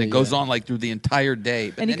seen, and it goes on like through the entire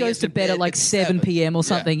day. But And he goes to bed at like 7 p.m. or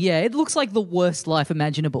something. Yeah, it looks like the worst life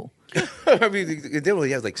imaginable. I mean,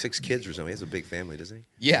 he has like 6 kids or something. He has a big family, doesn't he?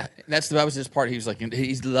 Yeah, that was his part. He was like,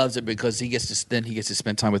 he loves it because he gets to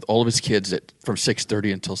spend time with all of his kids from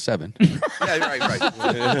 6:30 until 7. Yeah, right.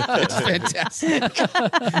 It's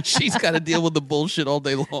fantastic. She's got to deal with the bullshit all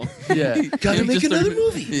day long. Yeah. Gotta make another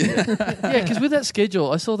movie. Yeah, because with that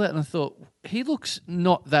schedule, I saw that and I thought, he looks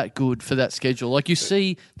not that good for that schedule. Like, you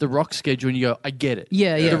see the Rock schedule and you go, I get it.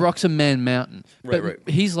 Yeah. The Rock's a man mountain. But Right.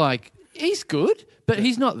 he's like, he's good, but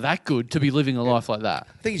he's not that good to be living a life like that.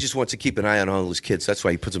 I think he just wants to keep an eye on all his kids. That's why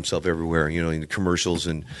he puts himself everywhere, in the commercials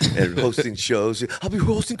and hosting shows. I'll be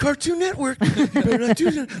hosting Cartoon Network. You better not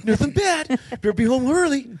do nothing bad. You better be home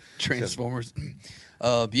early. Transformers.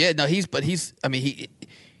 What is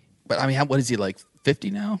he, like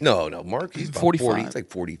 50 now? No, Mark, he's about 45. 40. He's like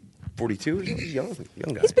 40, 42. He's young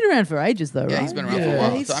guy. He's been around for ages, though, right? Yeah, he's been around for a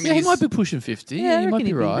while. So, he might be pushing 50. Yeah, I he reckon might he'd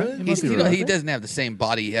be be right. good. He might be You know, right. he doesn't have the same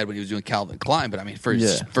body he had when he was doing Calvin Klein, but I mean, for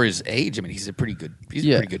his age, I mean, he's in pretty good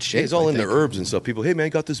shape. He's all I into think. herbs and stuff. People, hey man,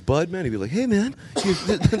 got this bud, man. He'd be like, hey man, this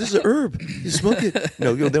is an herb. You smoke it?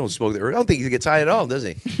 No, they don't smoke the herb. I don't think he gets high at all, does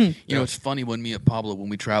he? You know, it's funny when me and Pablo, when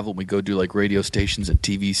we travel, we go do like radio stations and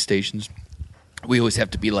TV stations. We always have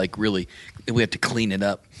to be like we have to clean it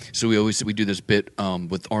up. So we do this bit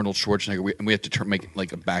with Arnold Schwarzenegger, and we have to make it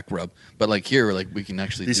like a back rub. But like here, like we can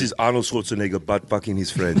actually. This is Arnold Schwarzenegger butt fucking his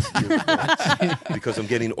friends. Because I'm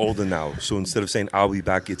getting older now. So instead of saying I'll be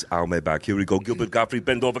back, it's I'll be back. Here we go. Gilbert Gottfried,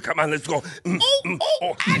 bend over. Come on, let's go. There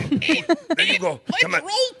you go. Come on. Let's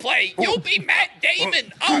role play. You'll be Matt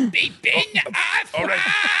Damon. I'll be Ben Affleck. All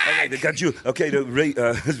right, they got you. Okay,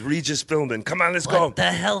 Regis filming. Come on, let's go. What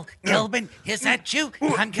the hell, Kelvin? Is that you?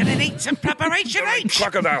 I'm gonna need some preparation, H.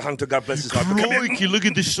 Crocodile hunter, God bless his heart. Come here. Crikey, look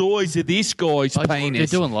at the size of this guy's penis.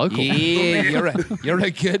 They're doing local. Yeah, you're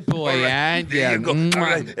a good boy, and There you go. All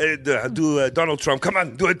right, do Donald Trump. Come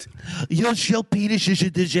on, do it. Your shell penis is a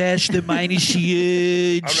disaster, mine is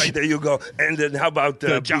huge. All right, there you go. And then how about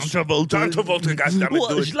John Travolta. John Travolta, goddammit,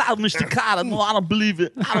 do it. loud, Mr. Carter. No, I don't believe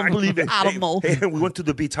it. I don't believe it. I don't know. Hey, we went to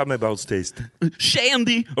the beach. How my bowels taste?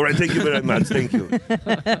 Shandy. All right, thank you very much. Thank you.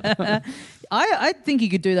 I think you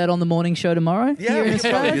could do that on the morning show tomorrow. Yeah, here in we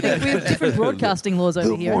could probably Australia. do that. We have different broadcasting laws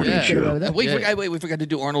over here. morning We could get away with that. we forgot to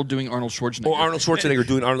do Arnold doing Arnold Schwarzenegger. Or Arnold Schwarzenegger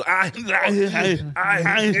doing Arnold. Fuck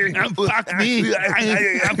me.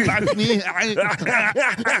 Fuck me.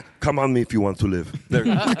 Come on me if you want to live.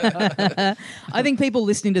 I think people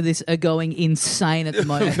listening to this are going insane at the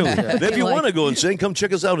moment. If you want to go insane, come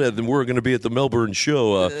check us out. We're going to be at the Melbourne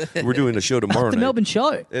show. We're doing a show tomorrow The night. Melbourne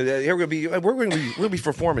show. We're going to be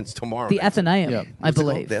performing tomorrow. The night. Athenaeum, Yeah. I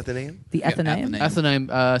believe. The Athenaeum? The Athenaeum.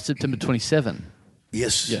 Athenaeum, September 27.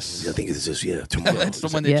 Yes. I think it's this. Yeah, tomorrow. That's the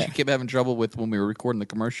one that Yeah. you kept having trouble with when we were recording the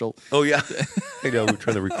commercial. Oh yeah, I know. We're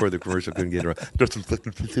trying to record the commercial, couldn't get it right. Kind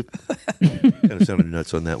of sounded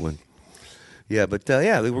nuts on that one. Yeah, but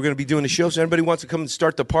we're going to be doing a show. So anybody wants to come and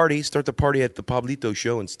start the party at the Pablito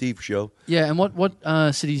show and Steve show. Yeah, and what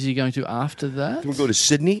cities are you going to after that? We'll go to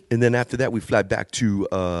Sydney, and then after that we fly back to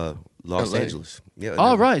Los LA. Angeles. Yeah.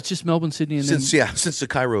 Oh, right. It's just Melbourne, Sydney, and Since the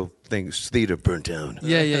Cairo theater burnt down.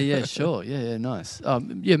 Yeah, sure. Yeah, nice.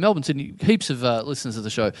 Melbourne, Sydney, heaps of listeners of the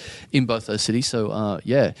show in both those cities. So,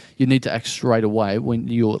 you need to act straight away when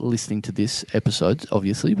you're listening to this episode,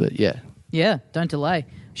 obviously, but yeah. Yeah, don't delay.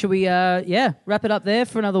 Should we, wrap it up there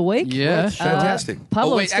for another week? Yeah, fantastic.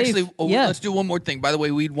 Pablo Oh wait, and Steve, actually, let's do one more thing. By the way,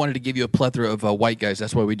 we wanted to give you a plethora of white guys.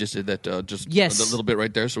 That's why we just did that. Yes. A little bit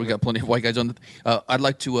right there. So we got plenty of white guys on. I'd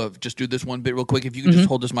like to just do this one bit real quick. If you could just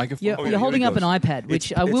hold this microphone. You're holding up an iPad,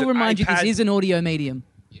 which I will an remind you, this iPad. is an audio medium.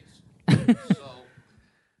 Yes. So I'm going to do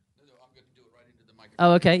it right into the microphone.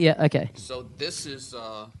 Oh, okay. Yeah, okay. So this is.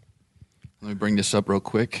 Let me bring this up real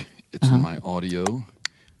quick. It's my audio.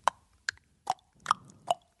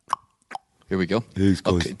 Here we go.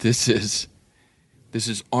 Okay, this is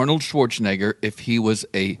Arnold Schwarzenegger if he was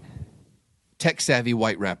a tech-savvy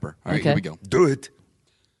white rapper. All right, Okay. here we go. Do it.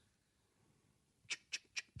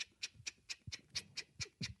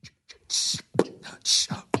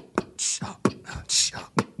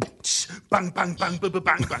 Bang bang bang bang bang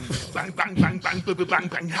bang bang bang bang bang bang bang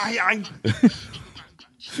bang hi.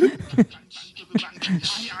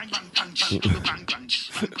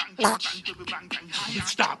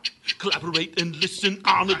 Stop, collaborate and listen.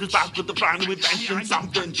 down at the back of the van, we're benching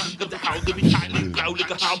something. Got the house to be tightly grow like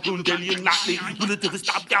a harpoon, daily and nightly. Will it to the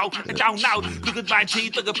stop, go, and down now. Look at my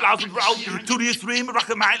teeth like a blouse and roll. To the extreme, rock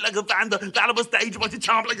a mind like a vanda. That of a stage, watch it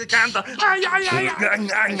chomp like a candle.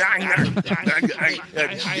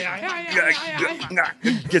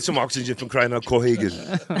 Get some oxygen from crying out Cohagen.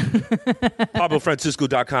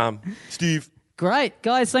 PabloFrancisco.com. Steve. Great.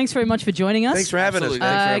 Guys, thanks very much for joining us. Thanks for having us.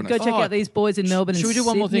 Go check out these boys in Melbourne Should and we do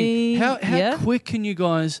one more Sydney. thing? How quick can you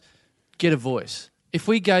guys get a voice? If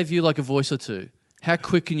we gave you like a voice or two, how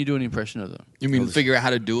quick can you do an impression of them? You mean figure out how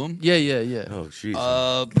to do them? Yeah. Oh, jeez.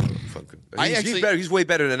 He's way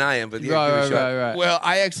better than I am, but yeah, give it a shot. Right. Well,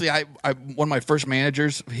 I one of my first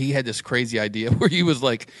managers, he had this crazy idea where he was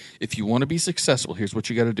like, if you want to be successful, here's what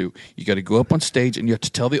you got to do. You got to go up on stage and you have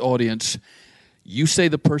to tell the audience, you say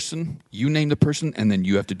the person, you name the person, and then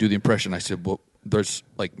you have to do the impression. I said, well, there's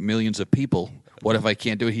like millions of people. What if I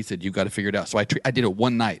can't do it? He said, you got to figure it out. So I did it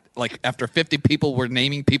one night. Like after 50 people were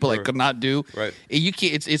naming people I could not do. Right. You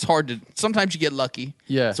can't. It's hard to. Sometimes you get lucky.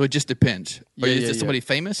 Yeah. So it just depends. Is it yeah. somebody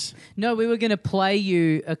famous? No, we were going to play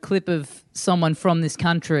you a clip of someone from this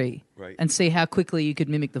country and see how quickly you could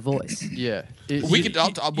mimic the voice. Yeah. We could.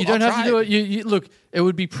 You don't have to do it. You look, it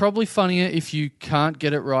would be probably funnier if you can't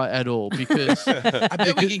get it right at all because... I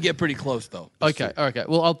bet we can get pretty close, though. Okay.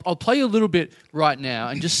 Well, I'll play you a little bit right now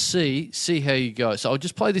and just see how you go. So I'll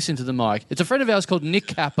just play this into the mic. It's a friend of ours called Nick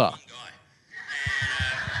Kappa.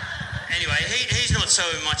 Anyway, he's not so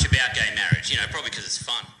much about gay marriage, probably because it's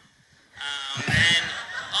fun. And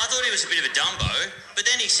I thought he was a bit of a Dumbo, but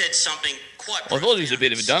then he said something quite... I thought he was a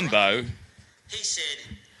bit of a Dumbo. He said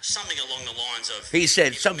something along the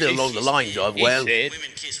lines of... Well...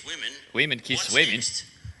 Women kiss women. Women kiss What's women. Next?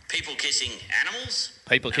 People kissing animals.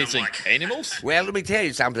 People kissing animals? Well, let me tell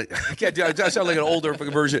you something. I sound like an older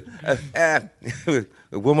fucking version.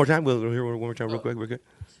 One more time. We'll hear one more time real quick.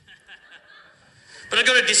 But I've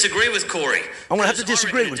got to disagree with Corey. I'm going to have to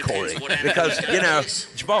disagree with Corey because,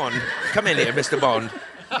 Bond, come in here, Mr. Bond.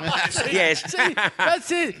 Yes. See, that's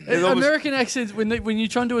it. American accents, when you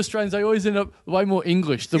try and do Australians, they always end up way more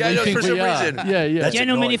English than we think we are. Reason. Yeah. That's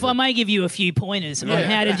gentlemen, annoying. if I may give you a few pointers on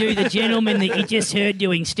how to do the gentleman that you just heard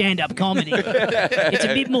doing stand-up comedy. It's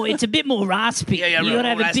a bit more raspy. You got to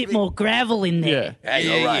have a bit more gravel in there. All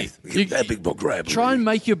right. That big book grab. Try and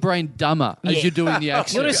make your brain dumber as you're doing the You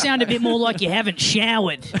accent. got to sound a bit more like you haven't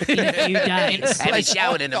showered in a few days. Haven't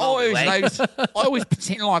showered in a I moment. always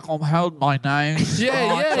pretend like I'm holding my nose.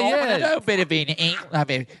 Yeah. A bit of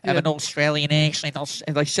an Australian accent.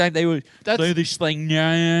 And they say they would do this thing.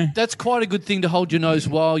 That's quite a good thing to hold your nose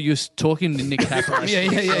while you're talking to Nick Kappa. Yeah.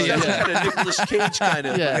 That's kind of Nicolas Cage kind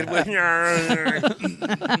of. Yeah,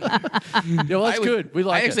 well, that's good. We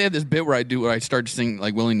like I actually have this bit where I start to sing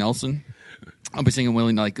like Willie Nelson. I'll be singing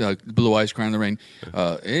Willie like Blue Eyes Crying in the Rain.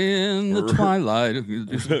 In the twilight,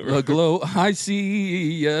 a glow I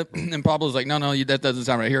see. And Pablo's like, no, that doesn't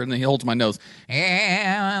sound right here. And then he holds my nose.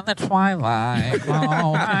 In the twilight,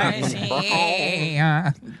 glow I see.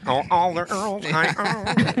 All the girls I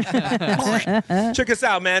own. Check us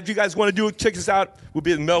out, man. If you guys want to do it, check us out. We'll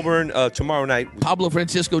be in Melbourne tomorrow night.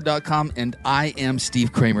 PabloFrancisco.com and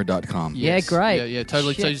IamSteveKramer.com. Yeah, great. Yeah,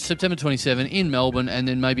 totally. Shit. So September 27 in Melbourne, and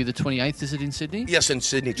then maybe the 28th. Is it in Sydney? Yes, in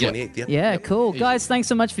Sydney, 28th. Yep. Yeah, cool. Guys, thanks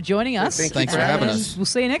so much for joining us. Thanks for having us. We'll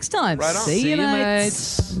see you next time. Right on. See you,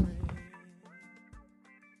 mates.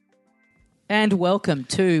 And welcome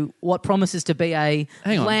to what promises to be a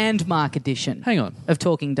Hang on. landmark edition Hang on. of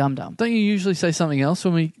Talking Dum Dum. Don't you usually say something else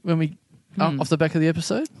when we off the back of the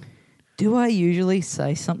episode? Do I usually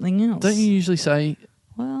say something else? Don't you usually say?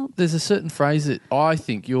 Well, There's a certain phrase that I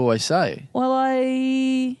think you always say.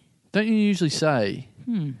 Don't you usually say?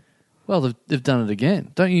 Well, they've done it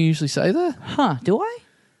again. Don't you usually say that? Huh? Do I?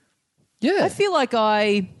 Yeah. I feel like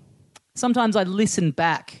sometimes I listen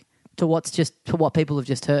back to what people have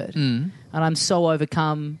just heard, and I'm so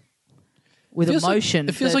overcome with emotion.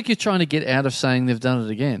 It feels like you're trying to get out of saying they've done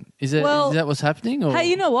it again. Is that what's happening? Or? Hey,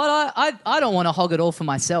 you know what? I don't want to hog it all for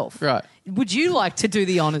myself. Right. Would you like to do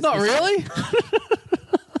the honours? Not really.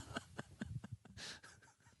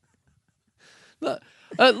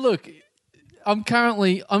 Look, I'm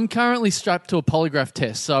currently strapped to a polygraph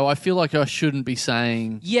test, so I feel like I shouldn't be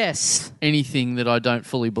saying anything that I don't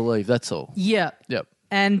fully believe. That's all. Yeah. Yep.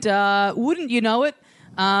 And wouldn't you know it?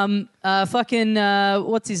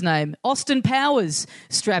 What's his name? Austin Powers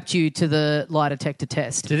strapped you to the lie detector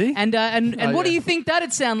test. Did he? And what do you think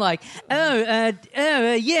that'd sound like? Yeah,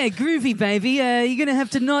 groovy, baby. You're gonna have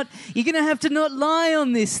to not lie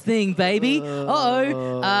on this thing, baby. Who's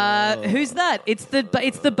that? It's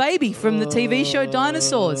the baby from the TV show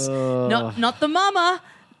Dinosaurs. Not the mama.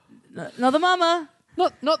 Not the mama.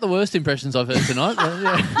 Not the worst impressions I've heard tonight. But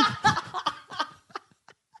yeah.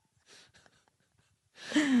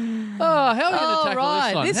 Oh, how are we going to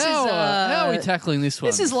tackle this one? How are we tackling this one?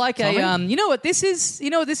 This is like Tommy? you know what this is? You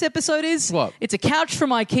know what this episode is? What? It's a couch from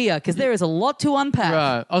IKEA because there is a lot to unpack.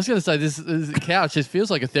 Right. I was going to say this couch. It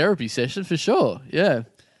feels like a therapy session for sure. Yeah.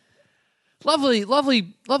 Lovely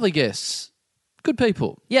guests. Good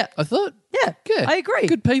people. Yeah. I thought. Yeah. I agree.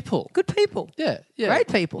 Good people. Good people. Yeah.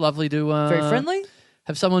 Great people. Lovely to Very friendly.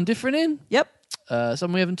 have someone different in. Yep.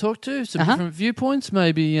 Someone we haven't talked to. Some different viewpoints.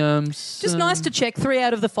 Maybe. Just nice to check 3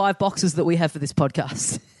 out of the 5 boxes that we have for this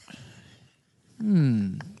podcast.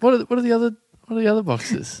 What are the other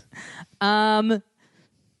boxes? No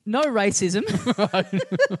racism.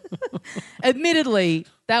 Admittedly,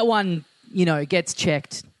 that one, gets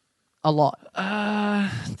checked a lot.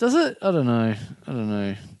 Does it? I don't know.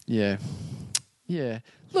 Yeah.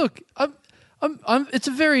 Look, it's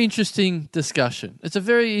a very interesting discussion. It's a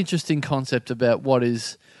very interesting concept about what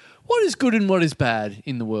is good and what is bad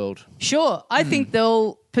in the world. Sure. I think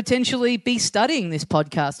they'll potentially be studying this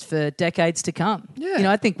podcast for decades to come.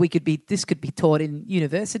 Yeah. I think this could be taught in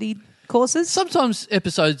university courses. Sometimes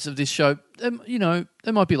episodes of this show,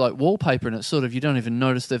 they might be like wallpaper and it's sort of you don't even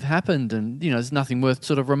notice they've happened and, there's nothing worth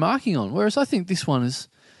sort of remarking on. Whereas I think this one is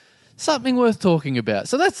something worth talking about.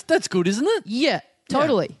 So that's good, isn't it? Yeah,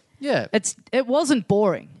 totally. Yeah. It wasn't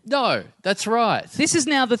boring. No, that's right. This is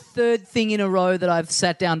now the 3rd thing in a row that I've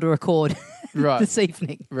sat down to record this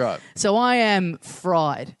evening. Right. So I am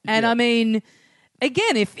fried. And I mean,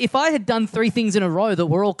 again, if I had done 3 things in a row that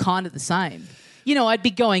were all kind of the same, I'd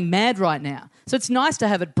be going mad right now. So it's nice to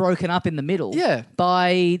have it broken up in the middle. Yeah.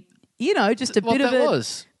 By, just a bit of it.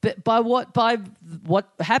 Was. But by what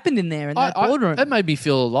happened in there in that boardroom. It made me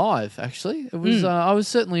feel alive, actually. It was. I was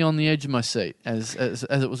certainly on the edge of my seat as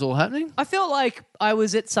it was all happening. I felt like I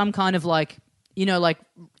was at some kind of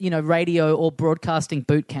radio or broadcasting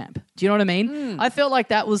boot camp. Do you know what I mean? I felt like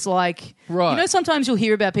that was like, right. Sometimes you'll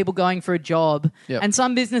hear about people going for a job Yep. and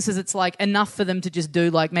some businesses it's like enough for them to just do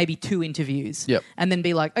like maybe 2 interviews Yep. and then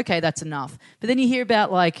be like, okay, that's enough. But then you hear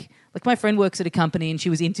about like my friend works at a company and she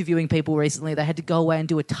was interviewing people recently. They had to go away and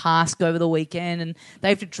do a task over the weekend and they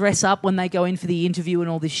have to dress up when they go in for the interview and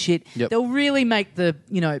all this shit. Yep. They'll really make the,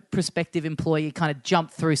 prospective employee kind of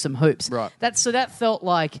jump through some hoops. Right. So that felt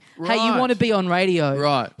like, hey, you Right. want to be on radio.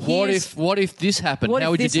 Right. What if this happened?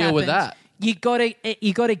 How would you deal with that? You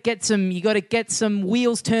gotta get some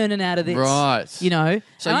wheels turning out of this. Right.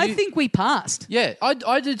 So I think we passed. Yeah,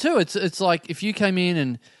 I did too. It's like if you came in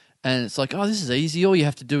and it's like, oh, this is easy. All you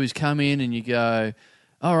have to do is come in and you go,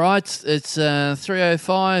 all right, it's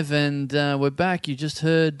 3:05 and we're back. You just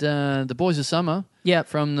heard the Boys of Summer. Yep.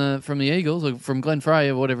 From the Eagles or from Glen Frey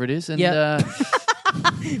or whatever it is. And Yep.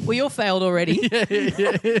 We all failed already.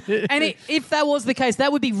 And if that was the case,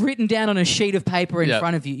 that would be written down on a sheet of paper in Yep.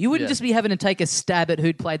 front of you. You wouldn't Yep. just be having to take a stab at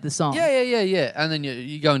who'd played the song. Yeah. And then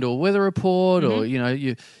you go into a weather report or you know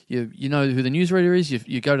who the newsreader is.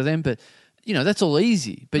 You go to them, but that's all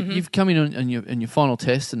easy. But you've come in on your final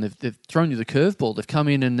test and they've thrown you the curveball. They've come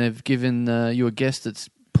in and they've given you a guest that's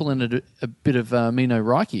pulling a bit of Mino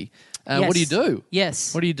Reiki. Yes. What do you do?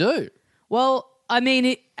 Yes. What do you do? Well, I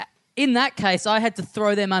mean, in that case, I had to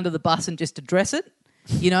throw them under the bus and just address it.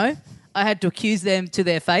 I had to accuse them to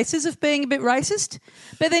their faces of being a bit racist,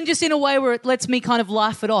 but then just in a way where it lets me kind of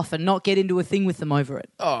laugh it off and not get into a thing with them over it.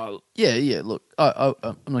 Oh, yeah. Look, I'm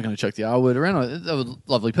not going to chuck the R word around. They were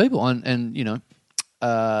lovely people, and Wait,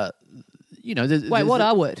 what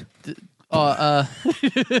R word? Because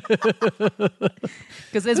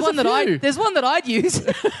there's one that I'd use.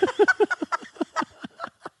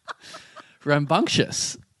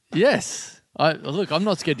 Rambunctious. Yes. I'm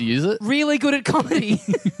not scared to use it. Really good at comedy.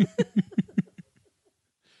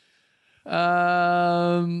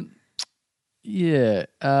 Yeah.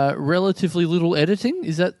 Relatively little editing.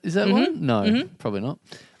 Is that one? No, probably not.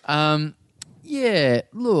 Yeah.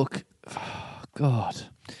 Look, God,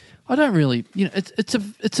 I don't really. It's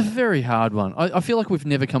a very hard one. I feel like we've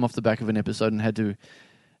never come off the back of an episode and had to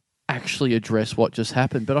actually address what just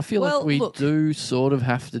happened, but I feel like we do sort of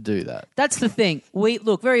have to do that. That's the thing. We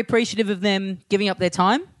look very appreciative of them giving up their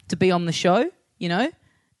time to be on the show.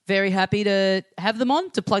 Very happy to have them on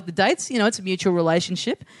to plug the dates. It's a mutual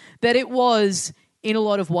relationship, but it was in a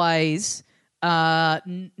lot of ways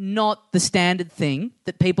not the standard thing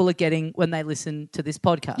that people are getting when they listen to this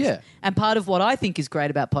podcast. Yeah. And part of what I think is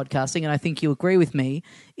great about podcasting, and I think you agree with me,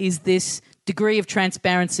 is this degree of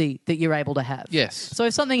transparency that you're able to have. Yes. So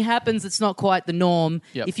if something happens that's not quite the norm,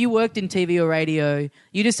 Yep. if you worked in TV or radio,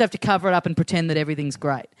 you just have to cover it up and pretend that everything's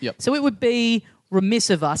great. Yep. So it would be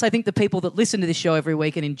remiss of us. I think the people that listen to this show every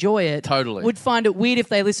week and enjoy it Totally. would find it weird if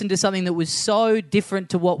they listened to something that was so different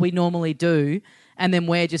to what we normally do, and then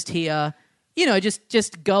we're just here,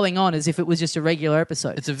 just going on as if it was just a regular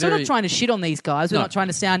episode. So we're not trying to shit on these guys. We're not trying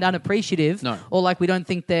to sound unappreciative or like we don't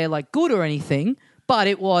think they're like good or anything. But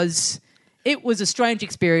it was a strange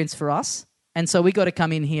experience for us, and so we got to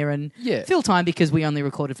come in here and fill time because we only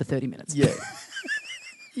recorded for 30 minutes. Yeah.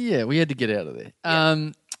 Yeah, we had to get out of there.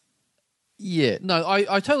 I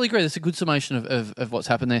totally agree. That's a good summation of what's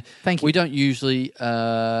happened there. Thank you. We don't usually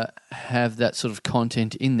have that sort of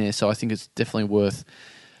content in there, so I think it's definitely worth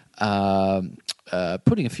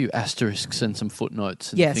putting a few asterisks and some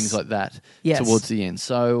footnotes and things like that towards the end.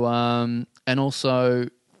 So, and also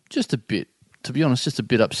just a bit, to be honest, just a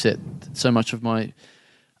bit upset that so much of my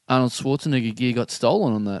Arnold Schwarzenegger gear got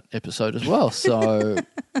stolen on that episode as well. So,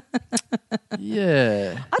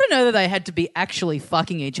 yeah. I don't know that they had to be actually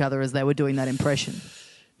fucking each other as they were doing that impression.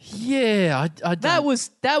 Yeah, I don't. That was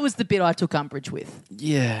the bit I took umbrage with.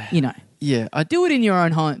 Yeah. Yeah. I do it in your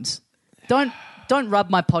own homes. Don't rub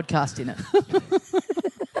my podcast in it.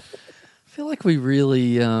 I feel like we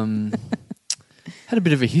really had a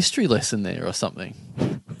bit of a history lesson there or something.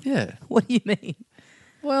 Yeah. What do you mean?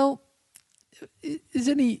 Well, is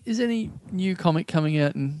any new comic coming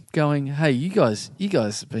out and going, hey, you guys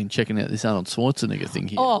have been checking out this Arnold Schwarzenegger thing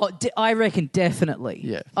here? Oh, I reckon definitely.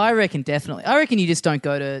 Yeah. I reckon definitely. I reckon you just don't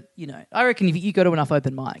go to, I reckon if you go to enough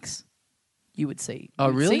open mics, you would see. Oh,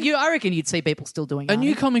 really? I reckon you'd see people still doing A Arnie.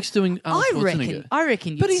 new comic's doing Arnold Schwarzenegger. I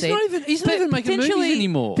reckon you'd But he's see not even making movies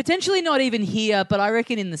anymore. Potentially not even here, but I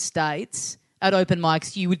reckon in the States, at open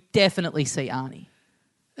mics, you would definitely see Arnie.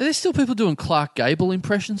 Are there still people doing Clark Gable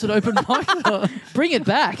impressions at open mic? Bring it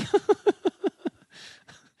back.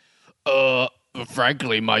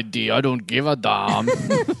 Frankly, my dear, I don't give a damn.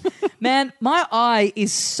 Man, my eye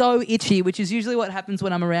is so itchy, which is usually what happens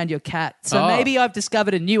when I'm around your cat. So maybe I've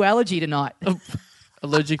discovered a new allergy tonight.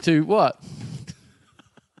 Allergic to what?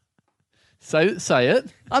 Say it.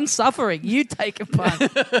 I'm suffering. You take a punt.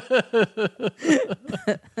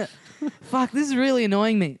 Fuck, this is really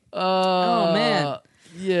annoying me. Oh, man.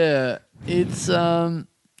 Yeah, it's like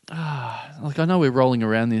I know we're rolling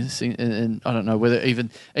around this thing, and I don't know whether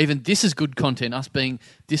even this is good content. Us being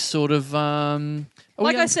this sort of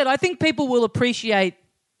like I said, I think people will appreciate.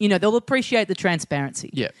 They'll appreciate the transparency.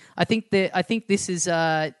 Yeah, I think this is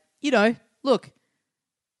look.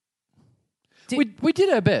 We did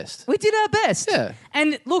our best. We did our best. Yeah,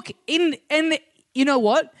 and look and you know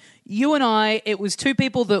what? You and I, it was two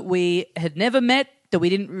people that we had never met, that we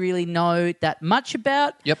didn't really know that much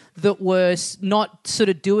about, that were not sort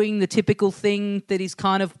of doing the typical thing that is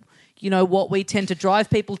kind of, what we tend to drive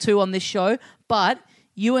people to on this show. But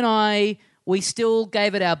you and I, we still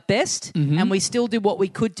gave it our best, and we still did what we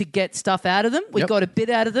could to get stuff out of them. We got a bit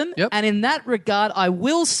out of them. And in that regard, I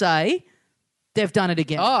will say they've done it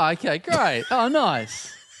again. Oh, okay, great. Oh,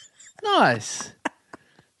 nice. Nice.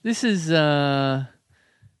 This is...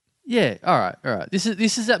 Yeah, all right. This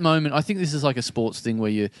is that moment. I think this is like a sports thing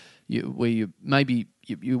where you maybe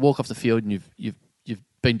walk off the field and you've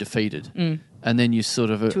been defeated, and then you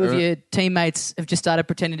sort of two of your teammates have just started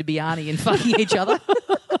pretending to be Arnie and fucking each other,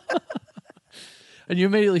 and you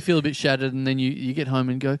immediately feel a bit shattered, and then you get home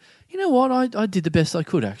and go, you know what, I did the best I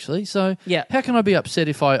could actually. So how can I be upset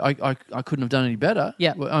if I couldn't have done any better?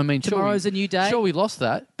 Yeah, well, I mean, tomorrow's a new day. Sure, we lost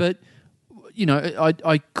that, but.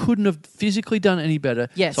 I couldn't have physically done any better,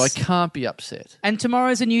 so I can't be upset. And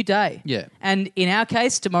tomorrow's a new day. Yeah. And in our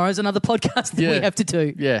case, tomorrow's another podcast that we have to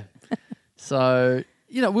do. Yeah. So,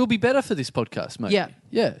 we'll be better for this podcast, mate. Yeah.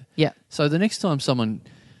 Yeah. Yeah. So the next time someone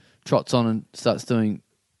trots on and starts doing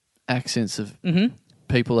accents of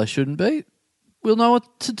people they shouldn't be, we'll know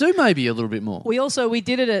what to do maybe a little bit more. We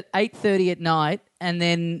did it at 8:30 at night, and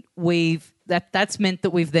then that's meant that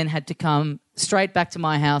we've then had to come straight back to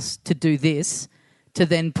my house to do this, to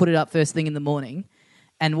then put it up first thing in the morning,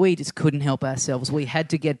 and we just couldn't help ourselves. We had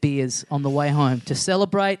to get beers on the way home to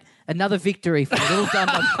celebrate another victory for Little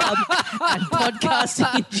Dumbo Club and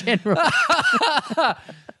podcasting in general.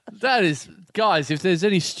 That is, guys, if there's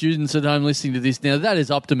any students at home listening to this now, that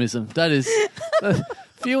is optimism. That is,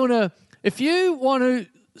 if you want to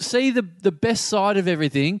see the best side of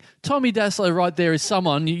everything, Tommy Daslow right there is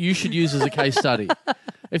someone you should use as a case study.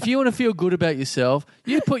 If you want to feel good about yourself,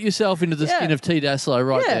 you put yourself into the skin of T. Daslow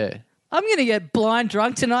right there. I'm going to get blind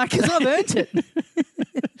drunk tonight because I've earned it.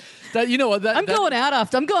 You know what? I'm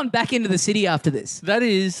going back into the city after this.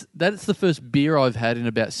 That's the first beer I've had in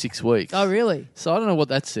about 6 weeks. Oh, really? So I don't know what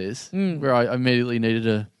that says. Where I immediately needed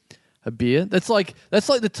a beer. That's like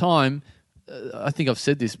the time. I think I've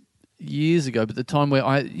said this years ago, but the time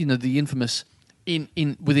where the infamous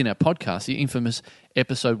within our podcast, the infamous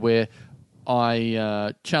episode where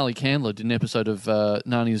Charlie Candler did an episode of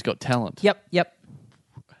Narnia's Got Talent. Yep.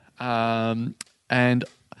 And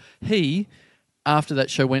he, after that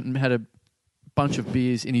show, went and had a bunch of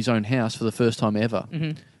beers in his own house for the first time ever,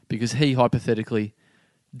 because he hypothetically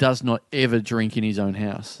does not ever drink in his own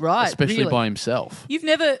house, Right, especially really? by himself. You've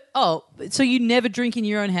never... Oh, so you never drink in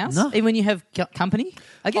your own house? No. Even when you have company?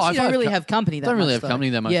 I guess you don't really have company that much. Don't really have though. company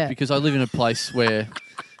that much Yeah. because I live in a place where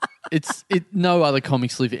no other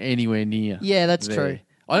comics live anywhere near. Yeah, that's there. true.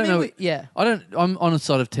 I don't know. Yeah. I'm on a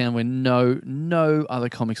side of town where no other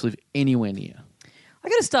comics live anywhere near. I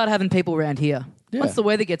got to start having people around here. Yeah. Once the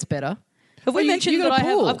weather gets better. Have we you- mentioned you that got a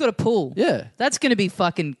pool. I've got a pool? Yeah. That's going to be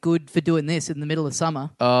fucking good for doing this in the middle of summer.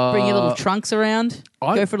 Bring your little trunks around,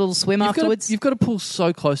 go for a little swim afterwards. You've got a pool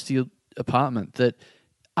so close to your apartment that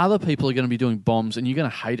other people are going to be doing bombs and you're going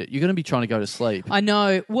to hate it. You're going to be trying to go to sleep. I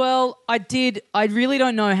know. Well, I really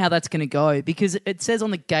don't know how that's going to go because it says on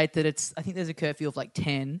the gate that I think there's a curfew of like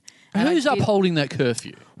 10. And Who's upholding that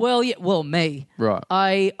curfew? Well, me. Right.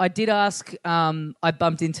 I did ask, I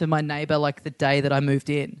bumped into my neighbour like the day that I moved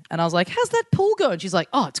in and I was like, how's that pool going? She's like,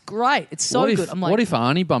 oh, it's great. It's so good. I'm like, what if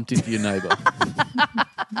Arnie bumped into your neighbour?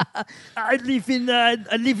 I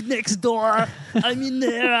live next door. I'm in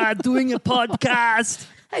there doing a podcast.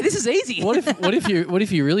 Hey, this is easy. what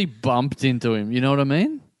if you really bumped into him? You know what I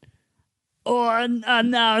mean? Or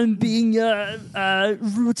now I'm being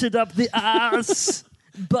rooted up the arse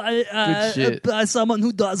Good shit. by someone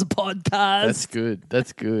who does a podcast.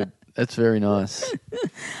 That's good. That's very nice.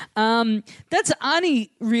 That's Arnie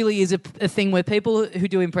really is a thing where people who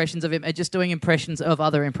do impressions of him are just doing impressions of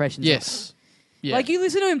other impressions. Yes. Of him. Yeah. Like you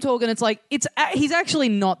listen to him talk and it's like he's actually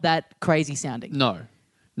not that crazy sounding. No.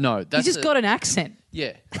 That's He's just got an accent.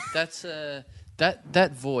 Yeah. That's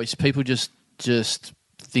that voice. People just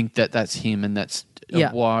think that that's him, and that's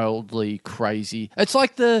wildly crazy. It's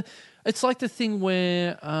like the thing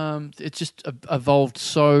where it's just evolved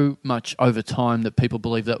so much over time that people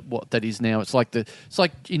believe that what that is now. It's like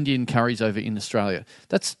Indian curries over in Australia.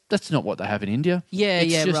 That's not what they have in India. Yeah,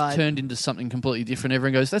 it's yeah, just right. turned into something completely different.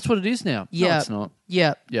 Everyone goes, "That's what it is now." Yeah. No, it's not.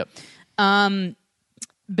 Yeah. Yep.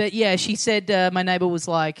 But yeah, she said my neighbour was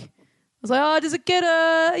like, oh, does it get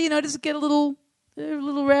a little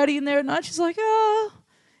rowdy in there at night? She's like, oh.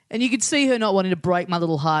 And you could see her not wanting to break my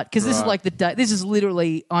little heart because this is like the day. This is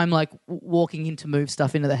literally I'm like walking in to move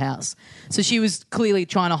stuff into the house. So she was clearly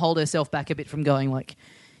trying to hold herself back a bit from going like,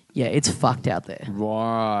 yeah, it's fucked out there.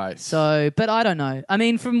 Right. So, but I don't know. I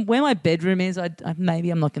mean, from where my bedroom is, maybe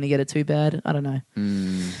I'm not going to get it too bad. I don't know.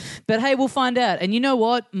 But hey, we'll find out. And you know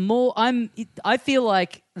what? I feel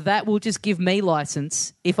like that will just give me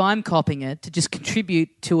license if I'm copying it to just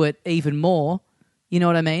contribute to it even more. You know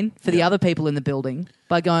what I mean? For the other people in the building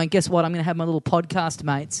by going, guess what? I'm going to have my little podcast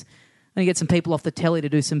mates. I'm going to get some people off the telly to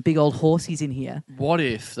do some big old horsies in here. What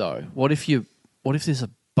if though? What if there's a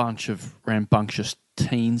bunch of rambunctious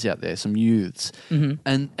teens out there, some youths,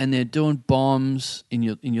 and they're doing bombs in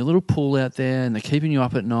your little pool out there, and they're keeping you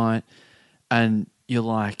up at night, and you're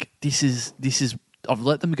like, this is. I've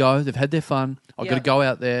let them go. They've had their fun. I've got to go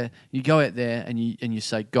out there. You go out there and you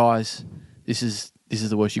say, guys, this is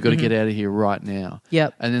the worst. You've got to get out of here right now.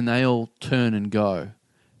 Yep. And then they all turn and go,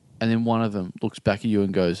 and then one of them looks back at you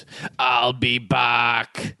and goes, "I'll be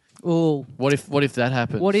back." Oh, what if that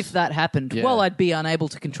happened? What if that happened? Yeah. Well, I'd be unable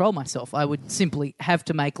to control myself. I would simply have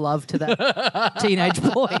to make love to that teenage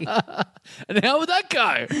boy. And how would that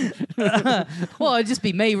go? Well, it'd just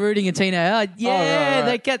be me rooting a teenager. Right.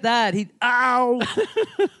 They get that. Ow.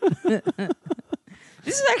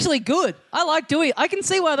 This is actually good. I like doing it. I can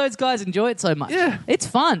see why those guys enjoy it so much. Yeah. It's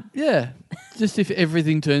fun. Yeah. Just if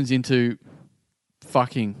everything turns into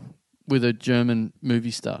fucking with a German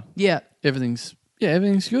movie star. Yeah. Everything's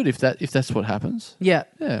good if that's what happens. Yeah.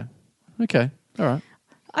 Yeah. Okay. All right.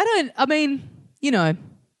 I mean, it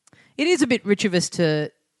is a bit rich of us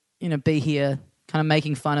to, be here kind of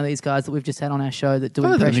making fun of these guys that we've just had on our show that do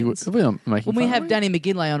impressions. We're not making When we fun, have Danny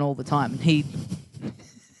McGinley on all the time,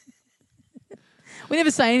 we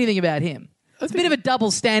never say anything about him. It's a bit of a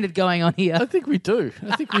double standard going on here. I think we do.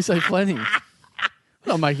 I think we say plenty. We're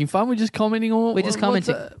not making fun. We're just commenting on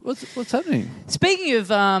commenting. What's happening. Speaking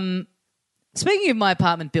of my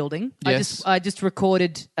apartment building, Yes. I just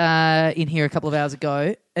recorded in here a couple of hours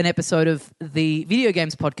ago an episode of the video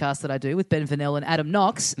games podcast that I do with Ben Vanel and Adam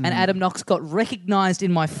Knox, and Adam Knox got recognised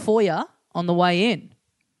in my foyer on the way in.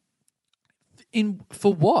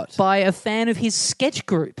 For what? By a fan of his sketch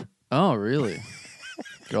group. Oh, really?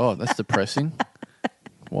 God, that's depressing.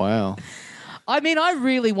 Wow. I mean, I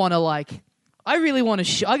really want to I really want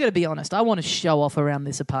to. I got to be honest. I want to show off around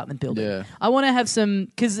this apartment building. Yeah. I want to have some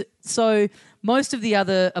so most of the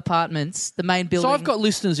other apartments, the main building. So I've got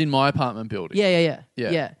listeners in my apartment building.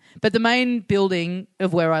 Yeah. But the main building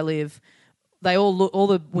of where I live, they all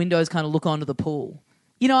the windows kind of look onto the pool.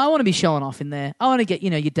 You know, I want to be showing off in there. I want to get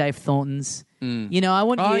your Dave Thorntons. You know, I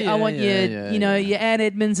want your Ann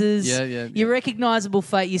Edmondses. Your recognisable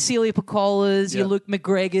face, your Celia Piccolas, your Luke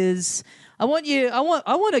McGregors. I want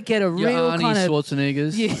to get a real Arnie kind of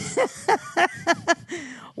Schwarzeneggers. Yeah.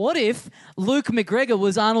 What if Luke McGregor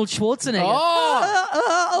was Arnold Schwarzenegger?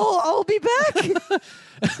 I'll be back.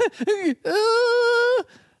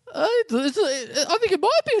 I think it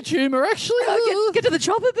might be a tumour, actually. Get to the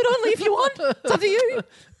chopper, but only if you want. It's up to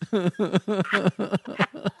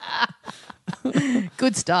you.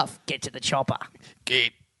 Good stuff. Get to the chopper.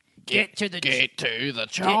 Get to the chopper.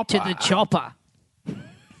 Get to the chopper.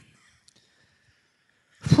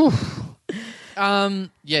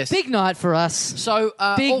 Yes. Big night for us. So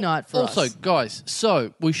night for us. Also, guys,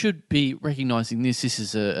 so we should be recognising this. This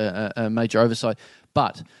is a major oversight,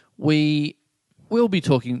 but we will be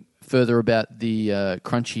talking further about the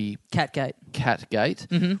Crunchy Catgate.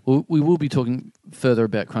 Mm-hmm. We will be talking further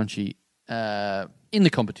about Crunchy in the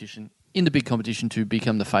competition. In the big competition to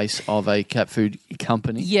become the face of a cat food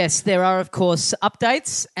company. Yes, there are, of course,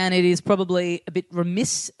 updates, and it is probably a bit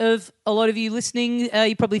remiss of a lot of you listening.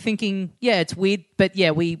 You're probably thinking, it's weird, but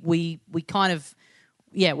we kind of,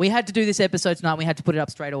 we had to do this episode tonight. We had to put it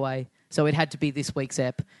up straight away, so it had to be this week's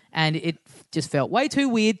ep, and it just felt way too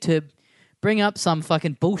weird to bring up some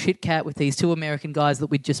fucking bullshit cat with these two American guys that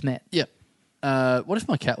we'd just met. Yeah. What if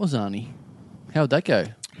my cat was Arnie? How would that go?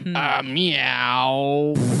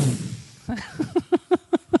 Meow.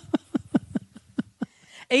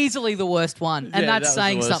 Easily the worst one, and that's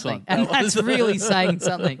saying something. And that's really saying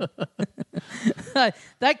something.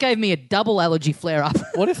 That gave me a double allergy flare up.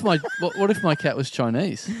 What if my cat was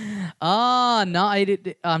Chinese? Oh no,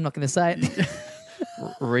 I'm not going to say it.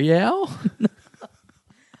 Riao?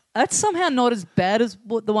 That's somehow not as bad as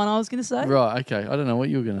the one I was going to say. Right. Okay. I don't know what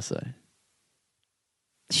you were going to say.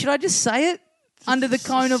 Should I just say it? Under the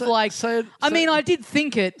cone of I did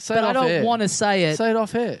think it, but I don't want to say it. Say it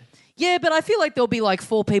off air. Yeah, but I feel like there'll be like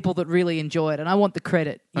 4 people that really enjoy it, and I want the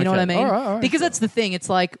credit. You know what I mean? All right, because that's the thing. It's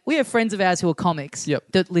like we have friends of ours who are comics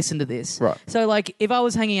that listen to this. Right. So like if I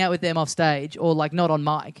was hanging out with them off stage or like not on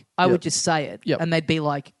mic, I would just say it, and they'd be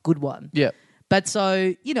like, good one. Yeah. But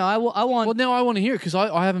so, I want... Well, now I want to hear it because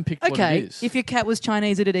I haven't picked what it is. If your cat was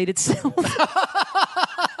Chinese, it'd eat itself.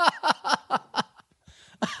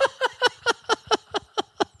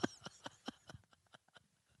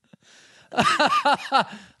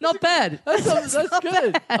 Not bad. That's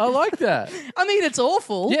good. Bad. I like that. I mean, it's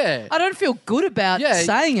awful. Yeah. I don't feel good about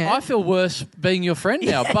saying it. I feel worse being your friend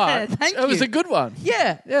now, but it was a good one.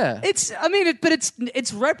 Yeah. Yeah.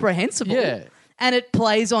 It's reprehensible. Yeah. And it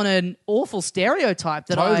plays on an awful stereotype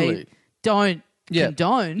that I don't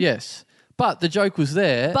condone. Yes. But the joke was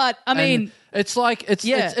there. But, I mean... It's like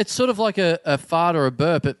it's sort of like a fart or a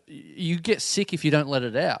burp. You get sick if you don't let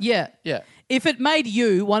it out. Yeah. Yeah. If it made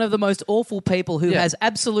you one of the most awful people who has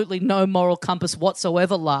absolutely no moral compass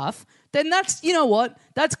whatsoever laugh, then that's, you know what?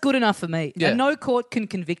 That's good enough for me. Yeah. And no court can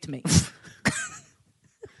convict me.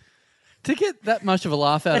 To get that much of a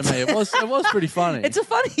laugh out of me, it was pretty funny. It's a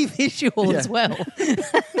funny visual as well.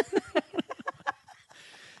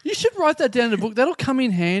 You should write that down in a book. That'll come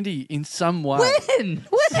in handy in some way. When?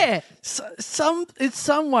 Where? In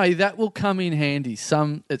some way that will come in handy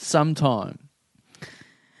at some time.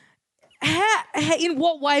 How, in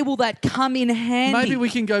what way will that come in handy? Maybe we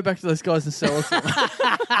can go back to those guys and sell us some.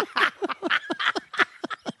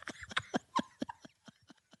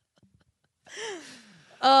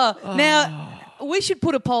 Now, we should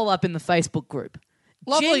put a poll up in the Facebook group.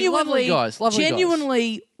 Lovely guys.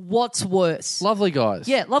 Genuinely, what's worse? Lovely guys.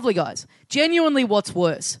 Yeah, lovely guys. Genuinely, what's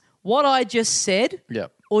worse? What I just said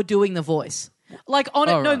or doing the voice? Like,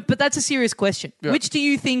 no, but that's a serious question. Yep. Which do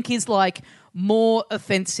you think is, like, more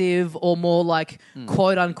offensive or more, like,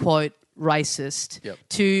 quote-unquote racist? Yep.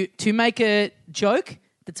 To make a joke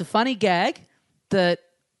that's a funny gag that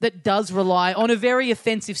does rely on a very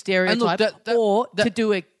offensive stereotype or to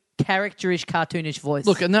do a characterish, cartoonish voice?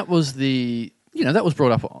 Look, and that was that was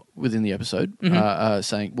brought up within the episode,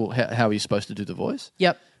 saying, well, how are you supposed to do the voice?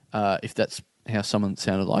 Yep. If that's how someone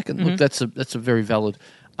sounded like. And look, that's a very valid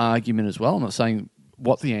argument as well. I'm not saying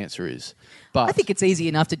what the answer is, but I think it's easy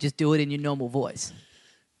enough to just do it in your normal voice.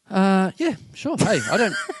 Yeah, sure. Hey, I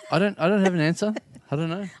don't have an answer. I don't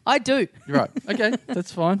know. I do. Right. Okay,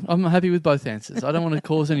 that's fine. I'm happy with both answers. I don't want to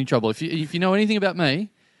cause any trouble. If you know anything about me,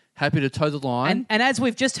 happy to toe the line. And as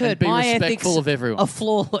we've just heard, be my respectful ethics of everyone. are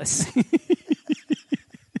flawless.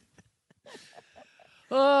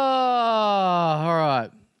 Oh, all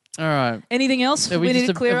right. Anything else Have we need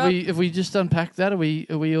to clear up? Have we just unpacked that? Are we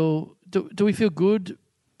all? Do we feel good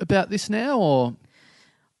about this now, or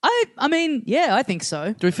I mean, yeah, I think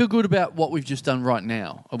so. do we feel good about what we've just done right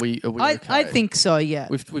now? Are we okay? I think so. Yeah,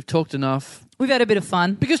 we've talked enough. we've had a bit of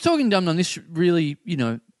fun. Because talking Dum Dum, this really,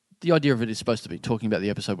 the idea of it is supposed to be talking about the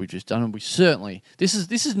episode we've just done, and we certainly this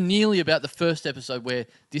is nearly about the first episode where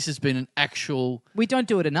this has been an actual. We don't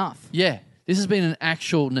do it enough. Yeah, this has been an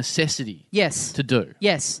actual necessity. Yes. To do.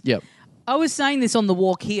 Yes. Yep. I was saying this on the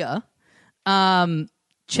walk here.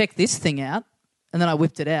 Check this thing out, and then I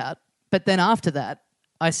whipped it out. But then after that,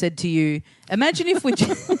 I said to you, imagine if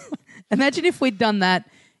we'd done that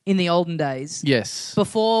in the olden days. Yes.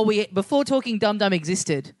 Before Talking Dum Dum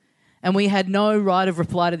existed, and we had no right of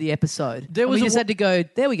reply to the episode. We just had to go,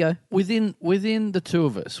 there we go. Within the two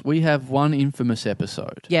of us, we have one infamous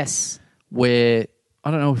episode. Yes. Where,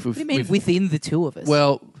 I don't know if we've... What do you mean within the two of us?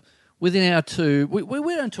 Well, within our two...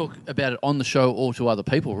 We don't talk about it on the show or to other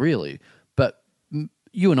people, really. But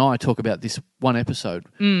you and I talk about this one episode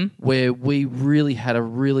where we really had a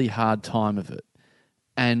really hard time of it.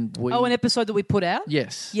 And an episode that we put out?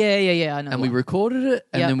 Yes. Yeah, I know. And we recorded it,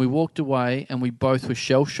 and then we walked away, and we both were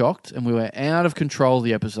shell-shocked, and we were out of control of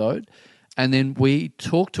the episode. And then we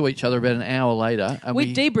talked to each other about an hour later. And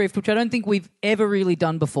we debriefed, which I don't think we've ever really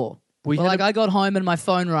done before. I got home and my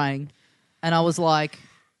phone rang, and I was like,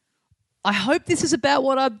 I hope this is about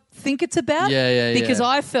what I think it's about. Yeah. Because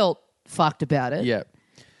I felt fucked about it. Yeah.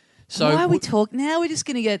 So why are we talking? Now we're just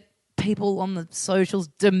going to get people on the socials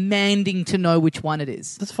demanding to know which one it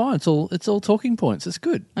is. That's fine. It's all talking points. It's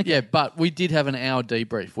good. Okay. Yeah, but we did have an hour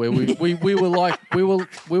debrief where we were like we were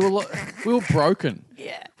broken.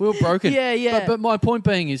 Yeah. We were broken. Yeah. But my point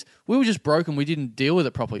being is we were just broken. We didn't deal with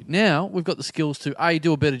it properly. Now we've got the skills to A,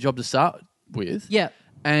 do a better job to start with. Yeah.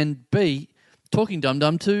 And B, talking Dum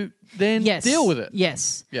Dum to then deal with it.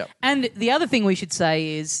 Yes. Yeah. And the other thing we should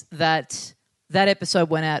say is that episode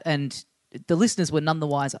went out and the listeners were none the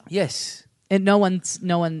wiser. Yes. And no one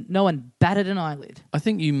batted an eyelid. I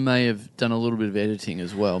think you may have done a little bit of editing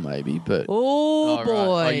as well, maybe. But boy, right.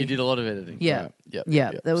 Oh, you did a lot of editing. Yeah, right.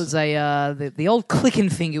 Yeah. There was the old clicking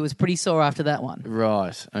finger was pretty sore after that one.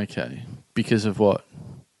 Right. Okay. Because of what?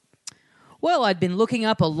 Well, I'd been looking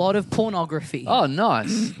up a lot of pornography. Oh,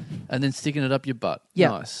 nice. And then sticking it up your butt.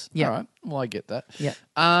 Yeah. Nice. Yeah. All right. Well, I get that. Yeah.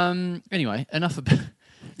 Anyway, enough about.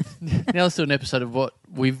 Now let's do an episode of what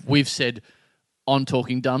we've said on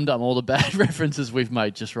Talking Dum Dum, all the bad references we've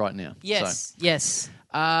made just right now. Yes. Yes.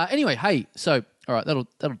 Anyway, hey, so all right, that'll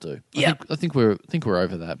do. Yeah. I think we're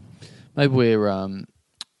over that. Maybe we're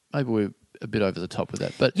a bit over the top with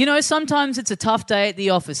that. But sometimes it's a tough day at the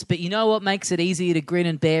office, but you know what makes it easier to grin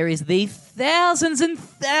and bear is the thousands and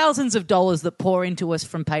thousands of dollars that pour into us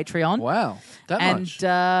from Patreon. Wow, that much.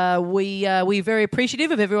 And we're very appreciative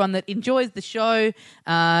of everyone that enjoys the show.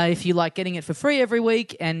 If you like getting it for free every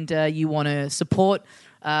week and you want to support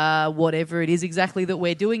whatever it is exactly that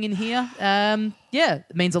we're doing in here,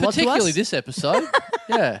 it means a lot to us. Particularly this episode.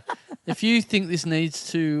 Yeah. If you think this needs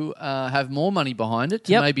to have more money behind it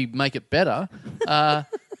to maybe make it better,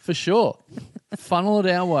 for sure, funnel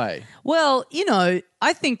it our way. Well,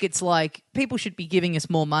 I think it's like people should be giving us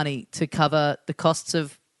more money to cover the costs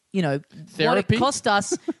of, therapy? what it cost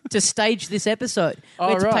us to stage this episode. We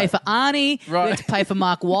had to pay for Arnie. Right. We had to pay for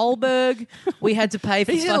Mark Wahlberg. We had to pay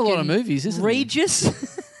for He's in a lot of movies, isn't he?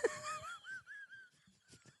 Regis.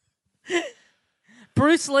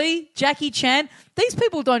 Bruce Lee, Jackie Chan. These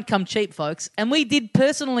people don't come cheap, folks. And we did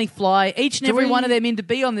personally fly each and every one of them in to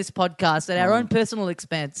be on this podcast at our own personal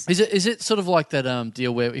expense. Is it sort of like that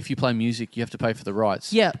deal where if you play music, you have to pay for the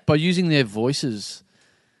rights? Yeah. By using their voices,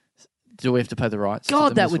 do we have to pay the rights?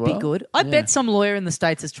 God, that would be good. I bet some lawyer in the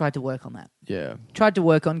States has tried to work on that. Yeah. Tried to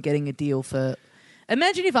work on getting a deal for...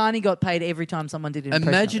 Imagine if Arnie got paid every time someone did an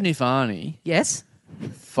impression. Imagine if Arnie... Yes?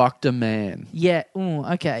 Fucked a man. Yeah. Ooh,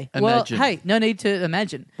 okay. Imagine. Well, hey, no need to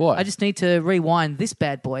imagine. What? I just need to rewind this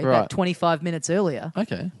bad boy about 25 minutes earlier.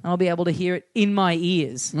 Okay. And I'll be able to hear it in my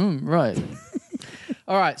ears. Right.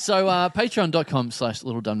 All right. So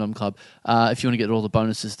patreon.com/Little Dum Dum Club. If you want to get all the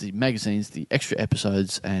bonuses, the magazines, the extra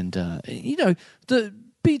episodes, and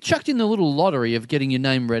be chucked in the little lottery of getting your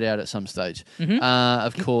name read out at some stage. Mm-hmm.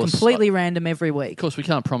 Of course. Completely random every week. Of course, we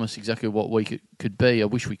can't promise exactly what week it could be. I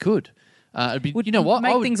wish we could. It'd be, you know what?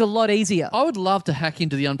 Make things a lot easier. I would love to hack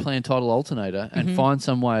into the unplanned title alternator and find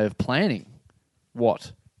some way of planning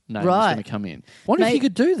what name Right. is going to come in. Wonder if you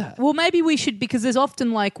could do that. Well, maybe we should, because there's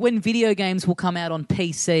often like when video games will come out on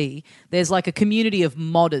PC, there's like a community of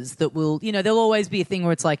modders that will, there'll always be a thing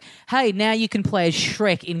where it's like, hey, now you can play as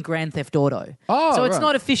Shrek in Grand Theft Auto. Oh, so it's right.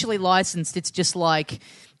 not officially licensed. It's just like,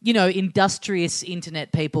 industrious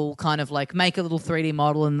internet people kind of like make a little 3D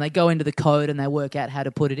model and they go into the code and they work out how to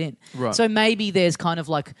put it in. Right. So maybe there's kind of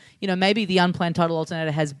like, maybe the Unplanned Title Alternator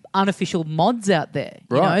has unofficial mods out there,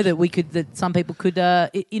 Right. that some people could,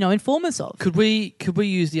 inform us of. Could we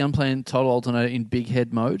use the unplanned title alternator in big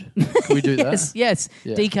head mode? Could we do that? Yes.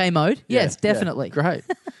 Yeah. DK mode. Yeah, Yes, definitely. yeah. Great.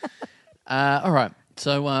 All right.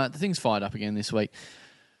 So the thing's fired up again this week.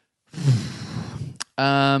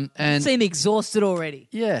 And Seem exhausted already.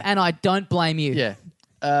 Yeah. And I don't blame you. yeah,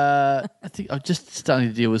 I think I'm just starting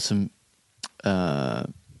to deal with some. What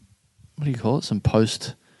do you call it? Some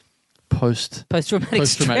Post-traumatic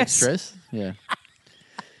stress. Yeah.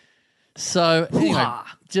 So anyway,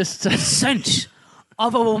 Hoo-ha. just Scent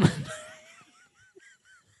of a woman.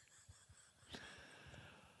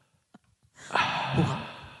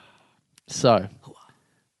 so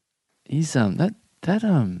he's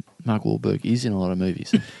Mark Wahlberg is in a lot of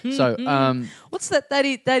movies. So What's that? That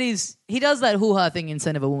is he does that hoo-ha thing in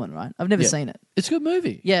Scent of a Woman, right? I've never Yeah. seen it. it's a good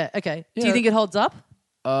movie. Yeah, okay. Do you Yeah. think it holds up?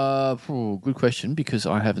 Good question, because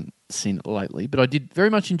I haven't seen it lately, but I did very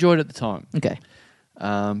much enjoy it at the time. Okay.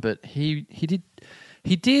 But he did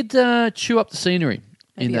chew up the scenery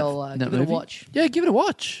Maybe in that, I'll in that give it a movie. watch. Yeah, give it a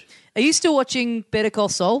watch. Are you still watching Better Call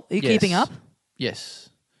Saul? Are you Yes. keeping up? Yes.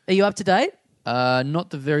 Are you up to date?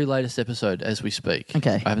 Not the very latest episode as we speak.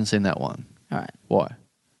 Okay. I haven't seen that one. All right. Why?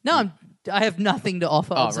 No, I have nothing to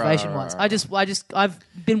offer right, observation-wise. right. I've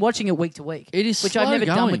been watching it week to week. It is which slow I've never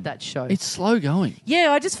done going. with that show. It's slow going.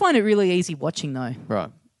 Yeah, I just find it really easy watching though. Right.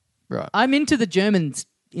 I'm into the Germans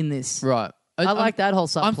in this. Right. I like that whole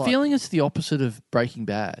subplot. I'm feeling it's the opposite of Breaking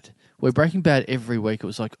Bad, where Breaking Bad every week it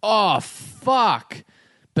was like, oh, fuck.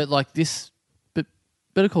 But like this, but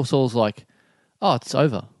Better Call Saul's like, oh, it's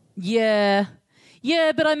over. Yeah,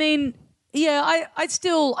 but I mean, I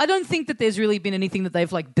don't think that there's really been anything that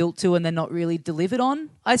they've like built to and they're not really delivered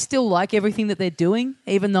on. I still like everything that they're doing,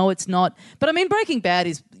 even though it's not. But I mean, Breaking Bad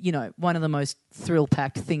is one of the most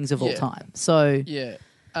thrill-packed things of all Yeah. time. So Yeah.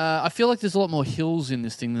 I feel like there's a lot more hills in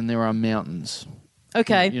this thing than there are mountains.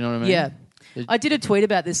 okay, You know what I mean? Yeah, I did a tweet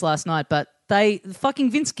about this last night, but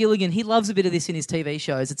fucking Vince Gilligan, he loves a bit of this in his TV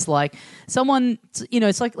shows. It's like someone,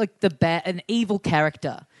 it's like an evil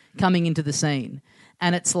character coming into the scene,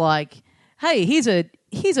 and it's like, hey, here's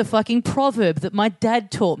a fucking proverb that my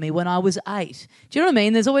dad taught me when I was 8. Do you know what I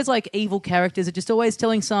mean? There's always like evil characters that just always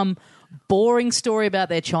telling some boring story about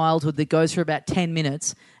their childhood that goes for about 10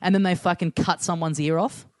 minutes, and then they fucking cut someone's ear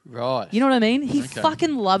off. Right. You know what I mean? He Okay.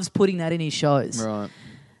 fucking loves putting that in his shows. Right.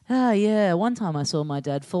 Yeah, one time I saw my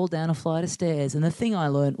dad fall down a flight of stairs, and the thing I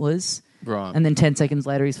learnt was... Right. And then 10 seconds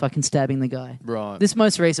later, he's fucking stabbing the guy. Right. This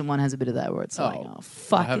most recent one has a bit of that where it's like, Oh, oh,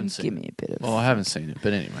 fucking haven't seen give it. me a bit of... Well, I haven't seen it,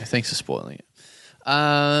 but anyway, thanks for spoiling it.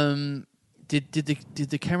 Did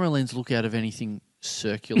the camera lens look out of anything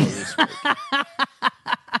circular this week?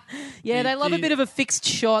 Yeah, they love a bit of a fixed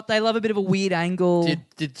shot. They love a bit of a weird angle.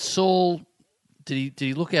 Did Saul? Did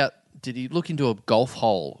he look out? Did he look into a golf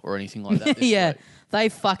hole or anything like that? This Yeah, week? they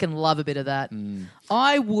fucking love a bit of that.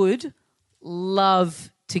 I would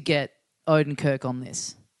love to get Odenkirk on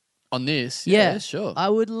this. On this, Yeah, sure. I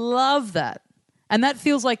would love that. And that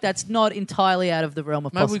feels like that's not entirely out of the realm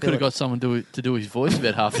of Maybe we possibility. could have got someone to do his voice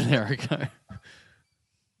about half an hour ago.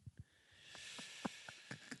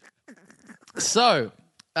 So,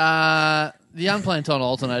 the unplanned title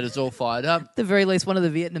alternator's all fired up. At the very least, one of the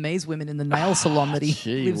Vietnamese women in the nail salon that he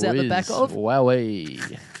Gee lives out the whiz. back of.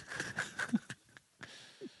 Wowee.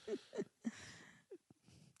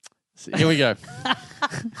 So here we go.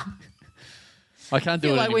 I can't I do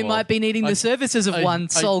feel it like we anymore. might be needing the services of one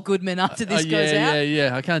Saul Goodman after this goes out.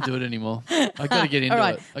 Yeah. I can't do it anymore. I got to get into All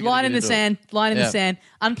right, it. I gotta line get in the into sand. Line in Yeah. the sand.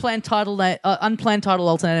 Unplanned title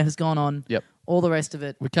alternator has gone on. Yep. All the rest of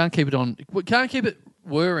it. We can't keep it on. We can't keep it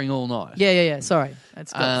whirring all night. Yeah. Sorry,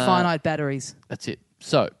 it's got finite batteries. That's it.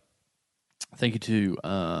 So, thank you to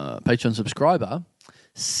Patreon subscriber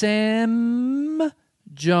Sam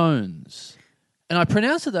Jones, and I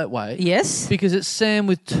pronounce it that way. Yes, because it's Sam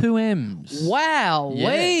with 2 M's. Wow.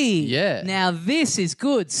 Yeah. Now this is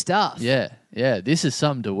good stuff. Yeah. This is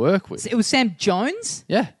something to work with. It was Sam Jones.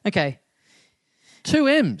 Yeah. Okay. 2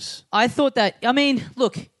 M's. I thought that. I mean,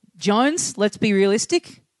 look, Jones. Let's be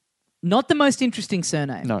realistic. not the most interesting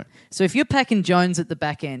surname. No. So if you're packing Jones at the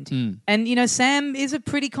back end, and Sam is a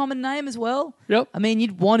pretty common name as well. Yep. I mean,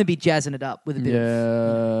 you'd want to be jazzing it up with a bit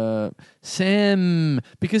of... Sam,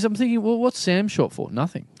 because I'm thinking, well, what's Sam short for?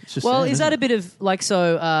 Nothing. It's just Well, Sam, is that isn't a bit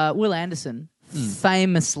of Will Anderson,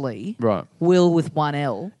 famously, Right. Will with one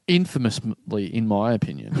L. Infamously, in my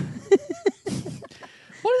opinion.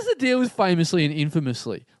 What is the deal with famously and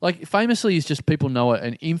infamously? Like, famously is just people know it,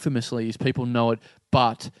 and infamously is people know it,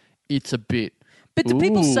 but it's a bit. But do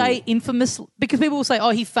people Ooh. say infamous? Because people will say,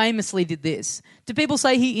 oh, he famously did this. Do people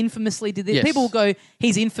say he infamously did this? Yes. People will go,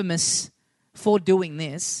 he's infamous for doing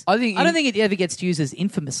this. I don't think it ever gets used as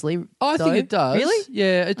infamously. I think it does. Really?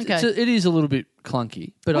 Yeah, it is a little bit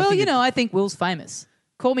clunky. But Well, I think I think Will's famous.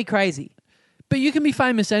 Call me crazy. But you can be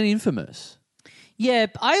famous and infamous. Yeah,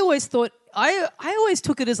 I always thought I always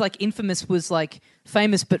took it as like infamous was like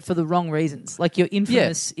famous, but for the wrong reasons. Like you're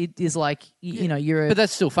infamous, it is like you're. But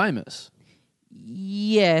that's still famous.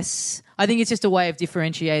 Yes, I think it's just a way of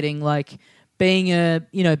differentiating like being a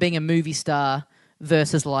movie star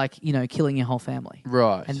versus like killing your whole family.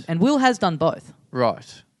 Right. And Will has done both.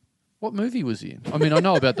 Right. What movie was he in? I mean, I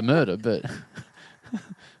know about the murder, but.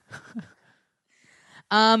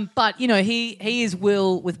 But he is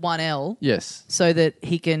Will with one L. Yes. So that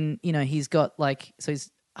he can, he's got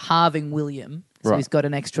he's halving William, so Right. he's got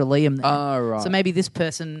an extra Liam there. Ah, right. So maybe this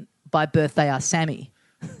person by birth they are Sammy,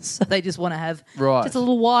 so they just want to have Right. just a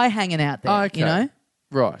little Y hanging out there. Okay.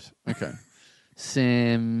 Right. Okay.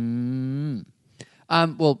 Sam.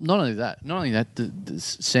 Well, not only that.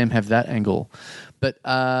 Does Sam have that angle, but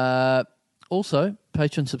also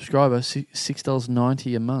Patreon subscriber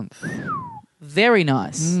 $6.90 a month. Very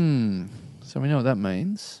nice. So we know what that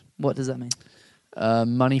means. What does that mean?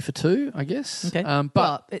 Money for two, I guess. Okay. But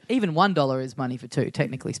well, even $1 is money for two,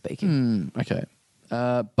 technically speaking. okay.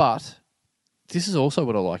 But this is also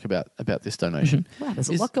what I like about this donation. Wow, there's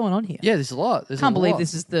a lot going on here. Yeah, there's a lot. Can't believe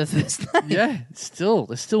this is the first name. Yeah,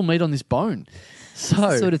 there's still meat on this bone. So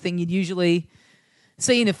It's the sort of thing you'd usually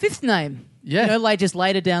see in a fifth name. Yeah. Just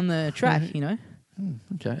later down the track.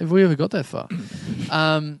 Okay, have we ever got that far?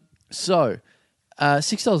 So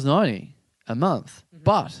 $6.90 a month,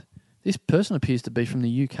 but this person appears to be from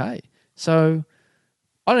the UK. So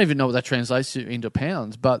I don't even know what that translates into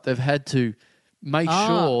pounds, but they've had to make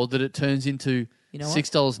sure that it turns into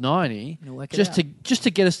 $6.90 just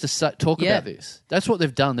to get us to talk about this. That's what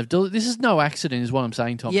they've done. This is no accident, is what I'm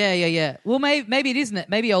saying, Tom. Yeah. Well, maybe it isn't.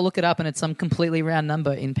 Maybe I'll look it up and it's some completely round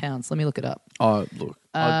number in pounds. Let me look it up. Oh, look,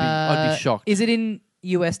 I'd be shocked. Is it in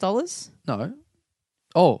US dollars? No.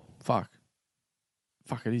 Oh, fuck.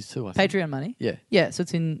 Fuck, it is too, I think. Patreon money? Yeah. Yeah, so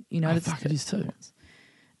it's in United States. Fuck, it is too.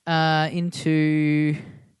 Into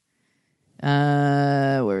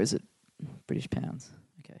where is it? British pounds.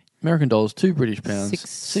 Okay. American dollars, 2 British pounds,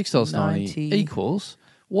 $6.90 equals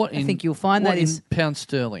what? I think you'll find that is pounds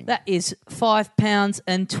sterling. That is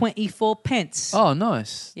 £5.24. Oh,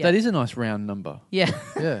 nice. Yeah. That is a nice round number. Yeah.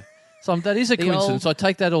 Yeah. So that is a The coincidence. I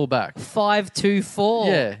take that all back. 524.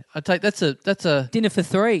 Yeah, I take that's a dinner for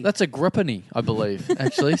 3. That's a grippany, I believe,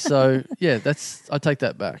 actually. So yeah, I take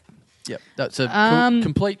that back. Yep, that's a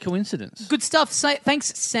complete coincidence. Good stuff. Thanks,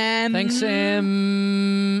 Sam. Thanks,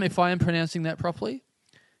 Sam. If I am pronouncing that properly,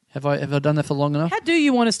 have I done that for long enough? How do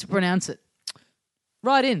you want us to pronounce it?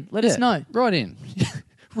 Write in. Let us know. Write in.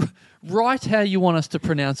 Write how you want us to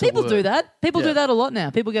pronounce it. People do that. People do that a lot now.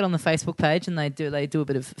 People get on the Facebook page and they do a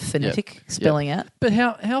bit of phonetic spelling out. But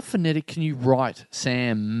how phonetic can you write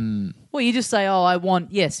Sam? Well, you just say, "Oh, I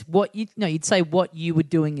want you'd say what you were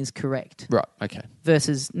doing is correct. Right. Okay.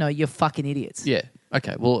 Versus, no, you're fucking idiots. Yeah.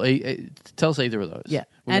 Okay. Well, tell us either of those. Yeah.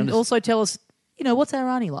 And also tell us, what's our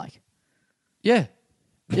auntie like? Yeah.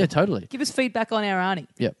 Yeah. Totally. Give us feedback on our auntie.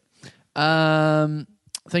 Yep.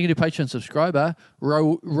 Thank you to Patreon subscriber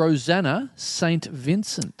Rosanna St.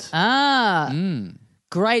 Vincent.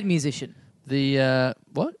 Great musician. The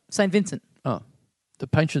what? St. Vincent. Oh, the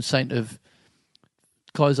patron saint of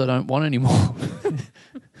clothes I don't want anymore.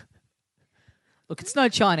 Look, it's no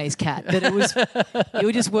Chinese cat, but it was you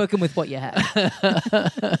were just working with what you had.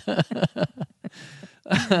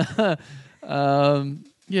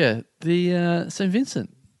 Yeah, the St.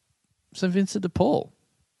 Vincent de Paul.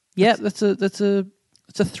 Yeah, that's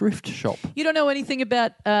a thrift shop. You don't know anything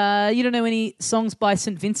about you don't know any songs by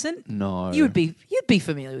St. Vincent? No. You'd be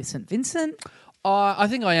familiar with St. Vincent. I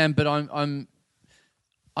think I am, but I'm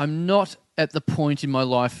not at the point in my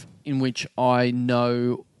life in which I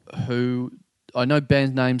know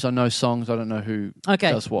band names, I know songs, I don't know who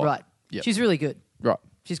does what. Right. Yep. She's really good. Right.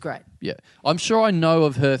 She's great. Yeah. I'm sure I know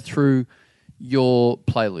of her through your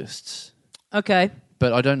playlists. Okay.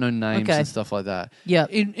 but I don't know names Okay. and stuff like that. Yeah.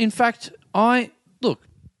 In fact, I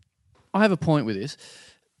have a point with this.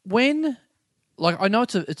 When, like, I know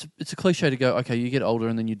it's a cliche to go, okay, you get older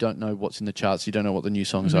and then you don't know what's in the charts, you don't know what the new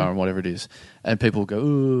songs are and whatever it is, and people go,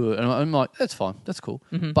 ooh, and I'm like, that's fine, that's cool.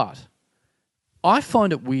 But I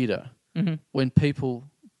find it weirder when people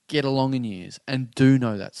get along in years and do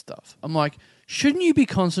know that stuff. I'm like, shouldn't you be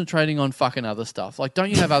concentrating on fucking other stuff? Like, don't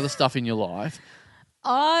you have other stuff in your life?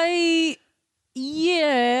 I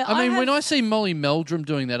When I see Molly Meldrum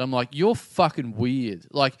doing that, I'm like, you're fucking weird.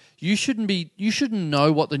 Like, you shouldn't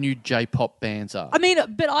know what the new J-pop bands are. I mean,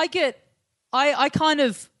 but I'll get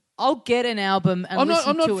an album and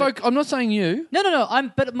listen to it. I'm not saying you.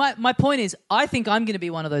 No. But my point is, I think I'm going to be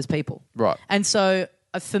one of those people. Right. And so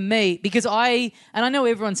for me, because I know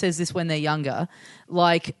everyone says this when they're younger,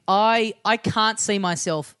 like I can't see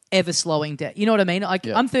myself ever slowing down. You know what I mean? Like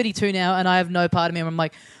I'm 32 now and I have no part of me where I'm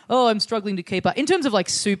like, oh, I'm struggling to keep up in terms of like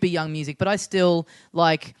super young music, but I still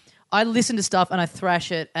like I listen to stuff and I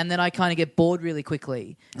thrash it and then I kind of get bored really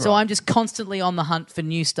quickly. Right. So I'm just constantly on the hunt for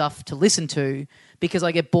new stuff to listen to because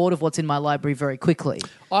I get bored of what's in my library very quickly.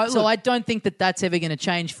 So I don't think that that's ever going to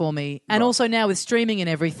change for me. And also now with streaming and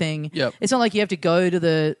everything, it's not like you have to go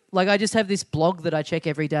to I just have this blog that I check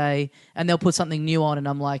every day and they'll put something new on and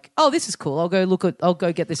I'm like, oh, this is cool. I'll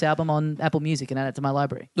go get this album on Apple Music and add it to my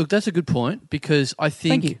library. Look, that's a good point because I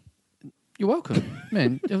think... Thank you. You're welcome.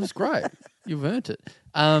 Man, it was great. You've earned it.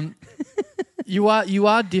 You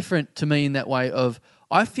are different to me in that way of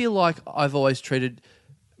I feel like I've always treated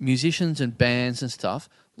musicians and bands and stuff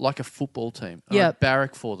like a football team. And I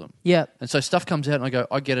barrack for them. Yeah. And so stuff comes out and I go,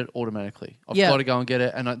 I get it automatically. I've got to go and get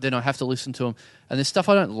it and then I have to listen to them. And there's stuff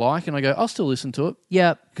I don't like and I go, I'll still listen to it.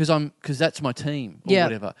 Yeah. Because that's my team or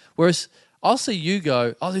whatever. Whereas I'll see you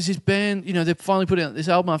go, oh, there's this band, they've finally put out this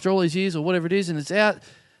album after all these years or whatever it is and it's out.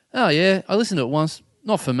 Oh, yeah, I listened to it once.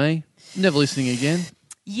 Not for me. Never listening again.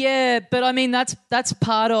 Yeah, but I mean that's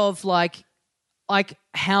part of like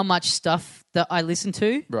how much stuff that I listen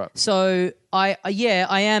to. Right. So I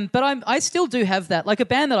am, but I still do have that. Like a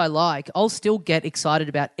band that I like, I'll still get excited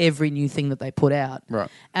about every new thing that they put out. Right.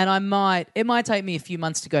 And it might take me a few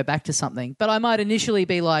months to go back to something, but I might initially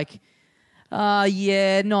be like,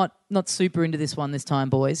 not super into this one this time,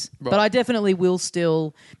 boys. Right. But I definitely will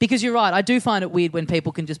still, because you're right, I do find it weird when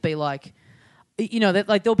people can just be like,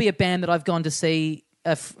 that there'll be a band that I've gone to see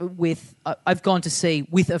with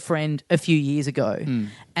a friend a few years ago, and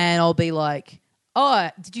I'll be like, oh,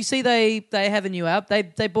 did you see they have a new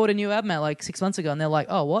album? They bought a new album out like 6 months ago, and they're like,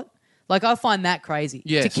 oh, what? Like I find that crazy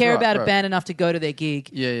to care about a band enough to go to their gig,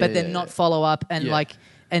 but then not follow up and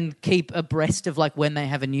and keep abreast of like when they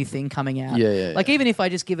have a new thing coming out. Even if I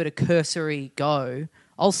just give it a cursory go,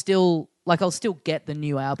 I'll still get the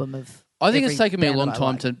new album of. I think it's taken me a long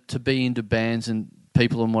time to be into bands and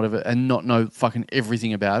people and whatever and not know fucking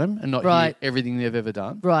everything about them and not hear everything they've ever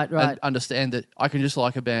done. Right. And understand that I can just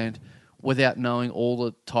like a band without knowing all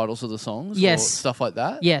the titles of the songs or stuff like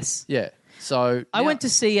that. Yes. Yeah. So I went to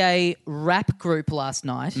see a rap group last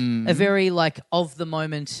night, a very of the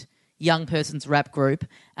moment young person's rap group,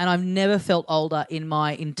 and I've never felt older in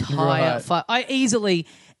my entire I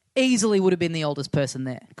easily would have been the oldest person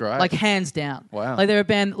there. Great. Like hands down. Wow. Like they're a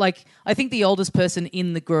band, like I think the oldest person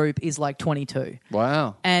in the group is like 22.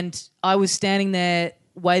 Wow. And I was standing there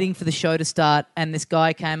waiting for the show to start and this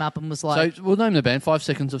guy came up and was like... So we'll name the band 5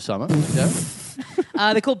 Seconds of Summer.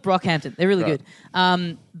 They're called Brockhampton. They're really good.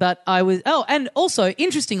 But I was... Oh, and also,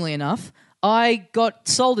 interestingly enough, I got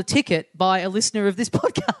sold a ticket by a listener of this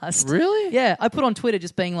podcast. Really? Yeah. I put on Twitter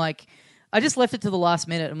just being like... I just left it to the last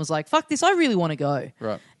minute and was like, fuck this, I really want to go.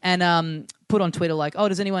 Right. And put on Twitter like, oh,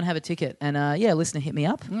 does anyone have a ticket? And a listener hit me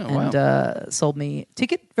up and sold me a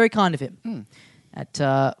ticket. Very kind of him. At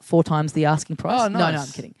 4 times the asking price. Oh, nice. No, I'm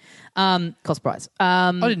kidding. Cost price.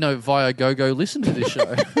 I didn't know Viagogo listened to this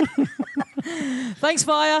show. Thanks,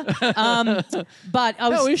 Via. But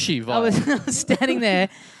How is she, Via? I was standing there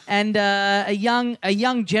and a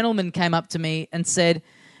young gentleman came up to me and said,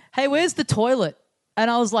 hey, where's the toilet? And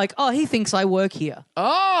I was like, oh, he thinks I work here.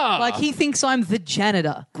 Ah! Like, he thinks I'm the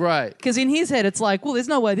janitor. Great. Because in his head, it's like, well, there's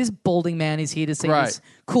no way this balding man is here to see this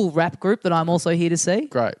cool rap group that I'm also here to see.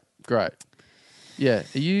 Great. Yeah.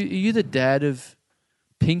 Are you the dad of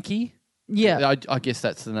Pinky? Yeah. I guess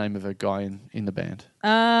that's the name of a guy in the band.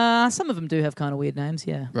 Some of them do have kind of weird names,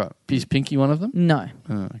 yeah. Right. Is Pinky one of them? No.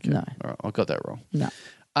 Oh, okay. No. All right. I got that wrong. No.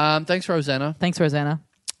 Thanks, Rosanna. Thanks, Rosanna.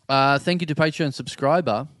 Thank you to Patreon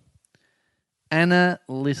subscriber Anna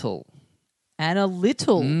Little. Anna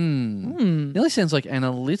Little. Nearly sounds like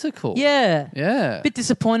analytical. Yeah. Yeah. Bit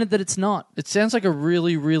disappointed that it's not. It sounds like a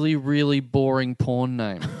really, really, really boring porn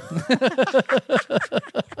name.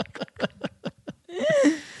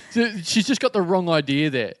 So she's just got the wrong idea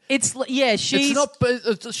there. She's It's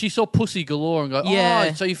not. She saw Pussy Galore and go,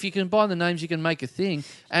 Yeah. so if you can buy the names, you can make a thing.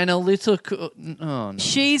 Analytical. Oh, no.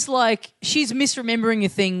 she's misremembering a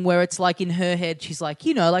thing where it's like in her head, she's like,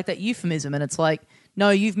 like that euphemism, and it's like, no,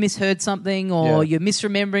 you've misheard something or you're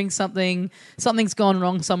misremembering something. Something's gone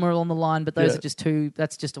wrong somewhere along the line, but those are just two.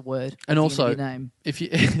 That's just a word. And at the also, end of your name.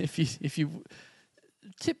 if you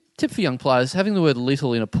tip for young players, having the word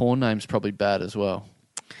little in a porn name is probably bad as well.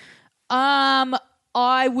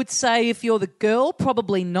 I would say if you're the girl,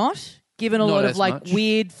 probably not. Given a Not lot of as like much.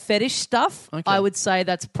 weird fetish stuff, Okay. I would say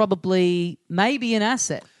that's probably maybe an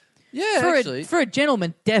asset. Yeah, For a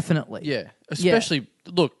gentleman, definitely. Yeah, especially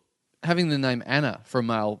look, having the name Anna for a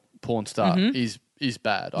male porn star is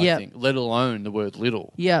bad. I think, let alone the word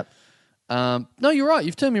little. Yep. No, you're right.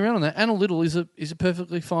 You've turned me around on that. Anna Little is a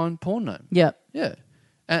perfectly fine porn name. Yep. Yeah.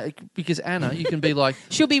 Because Anna, you can be like,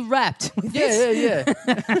 she'll be wrapped with this.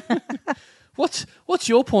 yeah. What's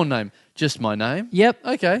your porn name? Just my name. Yep.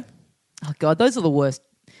 Okay. Oh God, those are the worst.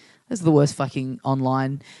 Those are the worst fucking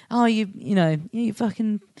online. Oh, you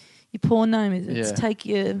fucking your porn name is take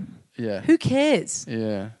your. Yeah. Who cares?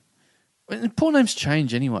 Yeah. And porn names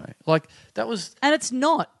change anyway. Like that was, and it's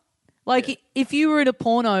not like if you were in a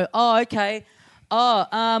porno. Oh, okay.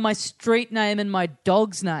 Oh, my street name and my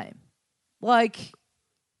dog's name. Like,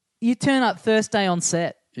 you turn up Thursday on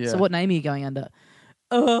set. Yeah. So what name are you going under?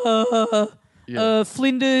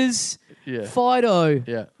 Flinders. Yeah. Fido.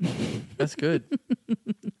 Yeah. That's good.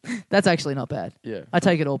 That's actually not bad. Yeah. I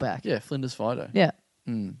take it all back. Yeah. Flinders Fido. Yeah.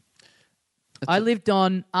 Mm. I lived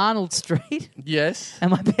on Arnold Street. Yes.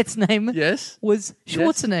 And my pet's name Yes. was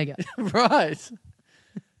Schwarzenegger. Yes. Right.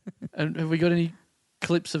 And have we got any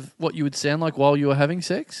clips of what you would sound like while you were having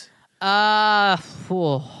sex? I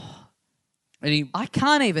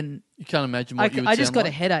can't even. You can't imagine what you would I just sound got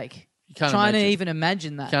like? a headache. You can't trying imagine. to even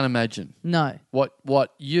imagine that. Can't imagine. No.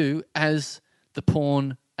 What you, as the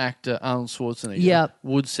porn actor Arnold Schwarzenegger,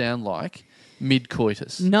 would sound like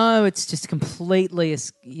mid-coitus. No, it's just completely.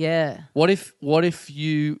 Yeah. What if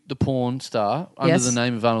you, the porn star, under the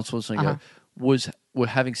name of Arnold Schwarzenegger, were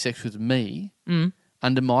having sex with me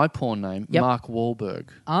under my porn name, Mark Wahlberg?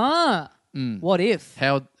 What if?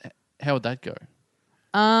 How would that go?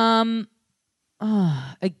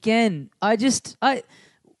 Again,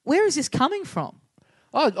 where is this coming from?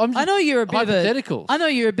 I know you're a bit hypotheticals. I know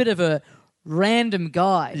you're a bit of a random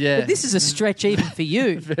guy. Yeah. But this is a stretch even for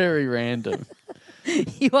you. Very random.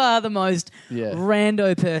 You are the most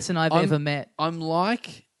rando person I've ever met. I'm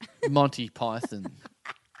like Monty Python.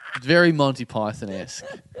 Very Monty Python-esque.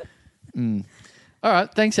 All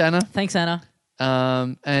right. Thanks, Anna. Thanks, Anna.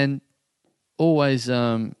 And always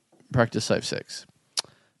practice safe sex.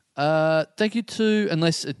 Thank you to,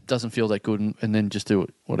 unless it doesn't feel that good, and then just do it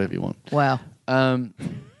whatever you want. Wow. Don't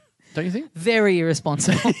you think? Very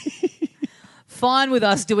irresponsible. Fine with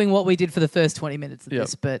us doing what we did for the first 20 minutes of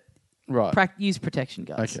this, but use protection,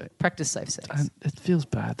 guys. Okay. Practice safe sex. It feels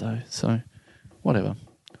bad though, so whatever.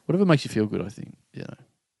 Whatever makes you feel good, I think.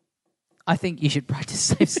 I think you should practice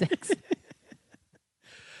safe sex.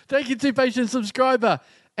 Thank you to patron subscriber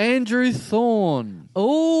Andrew Thorne.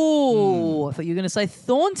 Oh, I thought you were going to say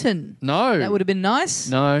Thornton. No. That would have been nice.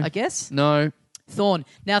 No. I guess. No. Thorne.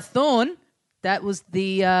 Now, Thorne, that was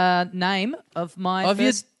the name of my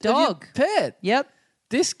first dog. Of your pet. Yep.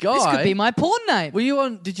 This guy. This could be my porn name. Were you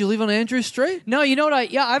on? Did you live on Andrew Street? No, you know what?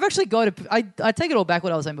 I've actually got I take it all back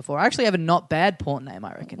what I was saying before. I actually have a not bad porn name,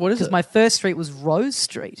 I reckon. What is it? Because my first street was Rose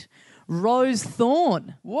Street. Rose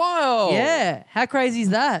Thorne. Wow. Yeah. How crazy is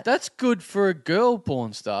that? That's good for a girl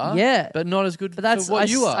porn star. Yeah. But not as good for I what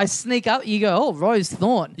you are. I sneak up, you go, oh, Rose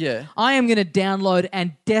Thorne. Yeah. I am going to download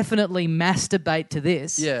and definitely masturbate to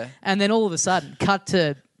this. Yeah. And then all of a sudden, cut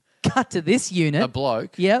to this unit. A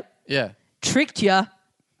bloke. Yep. Yeah. Tricked ya.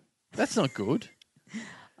 That's not good.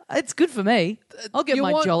 It's good for me. I'll get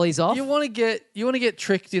my jollies off. You want to get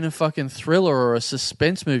tricked in a fucking thriller or a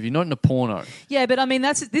suspense movie, not in a porno. Yeah, but I mean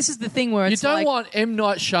this is the thing where it's you don't want M.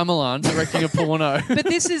 Night Shyamalan directing a porno. But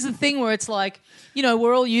this is the thing where it's like,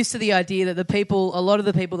 we're all used to the idea that a lot of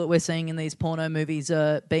the people that we're seeing in these porno movies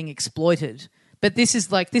are being exploited. But this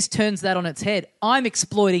is like, this turns that on its head. I'm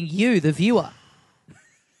exploiting you, the viewer.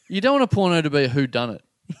 You don't want a porno to be a whodunit.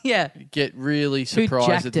 Yeah. Get really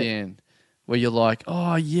surprised at the end. Where you're like,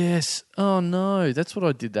 oh, yes. Oh, no. That's what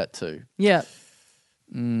I did that to. Yeah.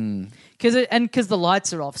 Because the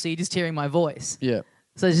lights are off, so you're just hearing my voice. Yeah.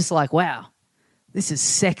 So it's just like, wow, this is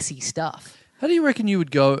sexy stuff. How do you reckon you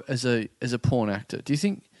would go as a porn actor? Do you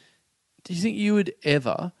think you would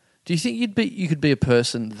ever? Do you think you could be a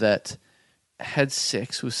person that had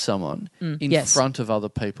sex with someone in front of other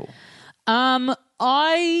people?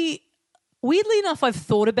 Weirdly enough, I've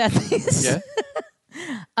thought about this. Yeah.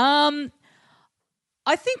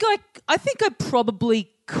 I think I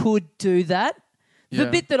probably could do that. The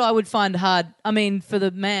bit that I would find hard, I mean, for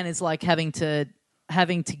the man is like having to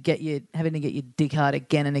get your dick hard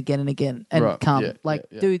again and again and again and come.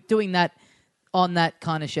 Doing that on that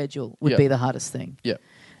kind of schedule would be the hardest thing. Yeah.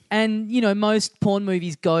 And, you know, most porn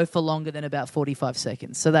movies go for longer than about 45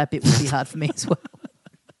 seconds. So that bit would be hard for me as well.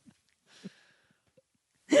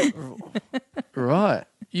 Right.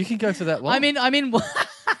 You can go for that long.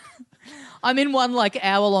 I'm in one like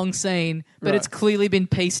hour-long scene, but it's clearly been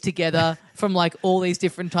pieced together from like all these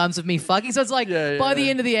different times of me fucking. So it's like by the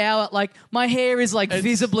end of the hour, like my hair is like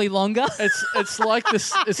visibly longer. It's like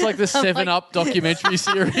this. It's like the 7-Up documentary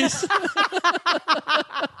series.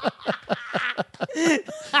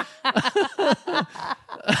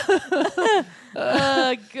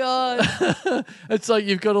 Oh God! It's like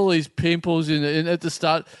you've got all these pimples in at the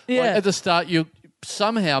start. Yeah. Like, at the start, you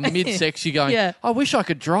somehow mid-sex you're going, I wish I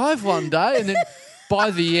could drive one day, and then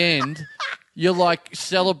by the end, you're like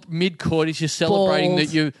mid-coitus, you're celebrating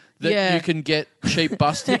Bald. that you can get cheap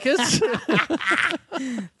bus tickets.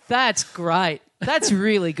 That's great. That's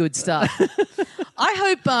really good stuff. I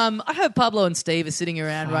hope Pablo and Steve are sitting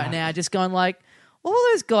around right now, just going like, all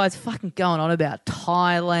those guys fucking going on about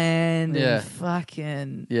Thailand and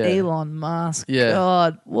fucking Elon Musk. Yeah.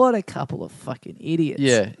 God, what a couple of fucking idiots.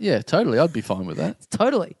 Yeah, totally. I'd be fine with that.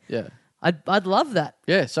 Totally. Yeah. I'd love that.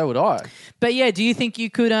 Yeah, so would I. But yeah, do you think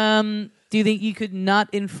you could nut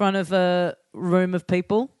in front of a room of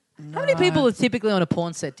people? No. How many people are typically on a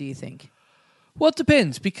porn set, do you think? Well, it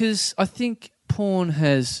depends, because I think porn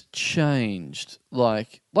has changed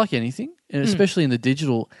like anything, and especially in the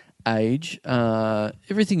digital age.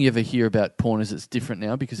 Everything you ever hear about porn is it's different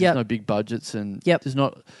now because there's no big budgets and there's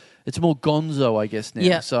not. It's more gonzo, I guess,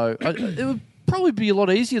 now. So it would probably be a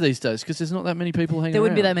lot easier these days because there's not that many people hanging around. There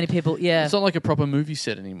wouldn't be that many people. Yeah, it's not like a proper movie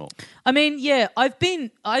set anymore. I mean,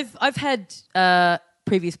 I've had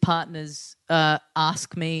previous partners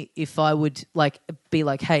ask me if I would be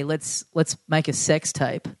like, hey, let's make a sex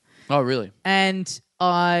tape. Oh, really? And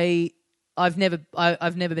I've never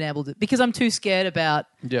been able to, because I'm too scared about.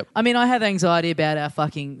 Yep. I mean, I have anxiety about our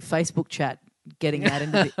fucking Facebook chat getting that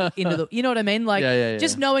into the you know what I mean? Like,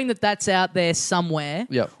 just knowing that that's out there somewhere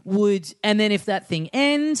would, and then if that thing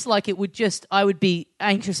ends, like it would just, I would be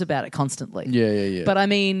anxious about it constantly. Yeah. But I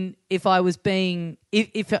mean, if I was being,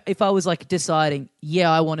 if I was like deciding,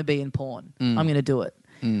 I want to be in porn, I'm going to do it.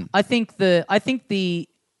 I think the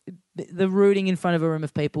rooting in front of a room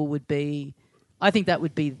of people would be, I think that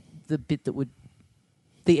would be the bit that would,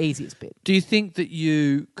 the easiest bit. Do you think that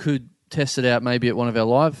you could test it out maybe at one of our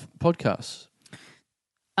live podcasts?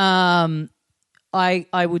 I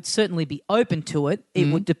would certainly be open to it. It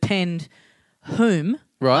would depend whom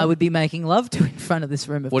I would be making love to in front of this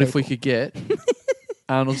room of people. What if we could get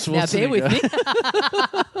Arnold Schwarzenegger? Now bear with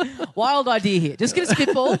me. Wild idea here. Just going to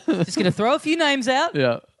spitball. Just going to throw a few names out.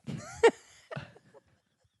 Yeah.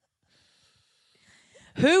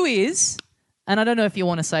 Who is, and I don't know if you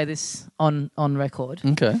want to say this on record.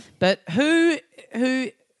 Okay. But who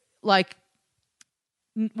like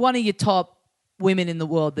one of your top women in the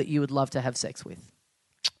world that you would love to have sex with?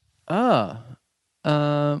 One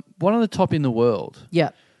of the top in the world. Yeah.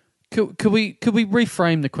 Could we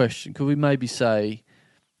reframe the question? Could we maybe say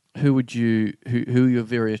who you're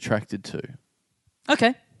very attracted to?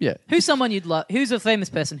 Okay. Yeah. Who's someone you'd love? Who's a famous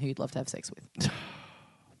person who you'd love to have sex with?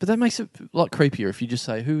 But that makes it a lot creepier if you just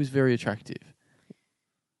say who is very attractive.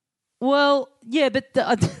 Well, yeah, but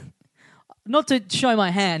not to show my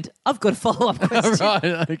hand, I've got a follow-up question.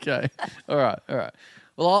 Right. Okay. All right.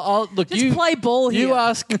 Well, I'll look. Just play ball here.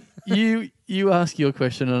 You ask your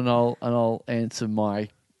question, and I'll answer my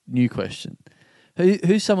new question.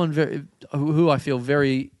 Who's someone who I feel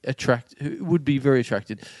very who would be very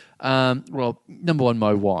attracted? Well, number one,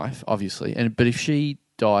 my wife, obviously, but if she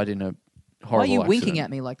died in a horrible Why are you accident, winking at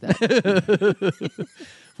me like that?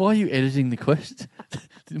 Why are you editing the question?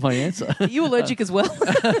 My answer. Are you allergic as well? Who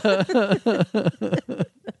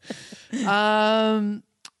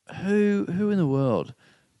in the world?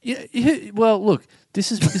 Well, look,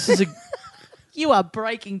 this is a. You are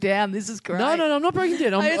breaking down. This is great. No, I'm not breaking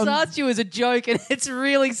down. I just asked you as a joke, and it's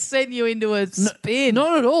really sent you into a spin.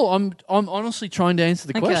 Not at all. I'm honestly trying to answer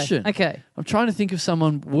the question. Okay. I'm trying to think of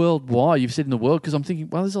someone worldwide. You've said in the world because I'm thinking,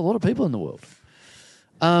 well, there's a lot of people in the world.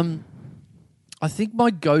 I think my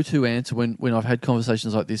go-to answer when I've had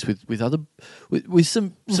conversations like this with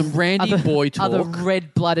some randy boy talk, other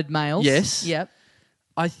red-blooded males. Yes. Yep.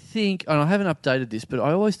 I think, and I haven't updated this, but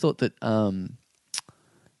I always thought that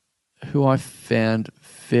who I found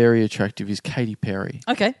very attractive is Katy Perry.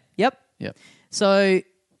 Okay. Yep. Yep. So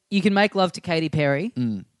you can make love to Katy Perry,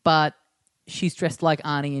 but she's dressed like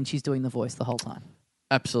Arnie and she's doing the voice the whole time.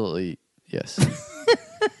 Absolutely, yes.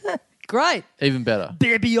 Great. Even better.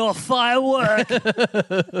 Baby, your firework.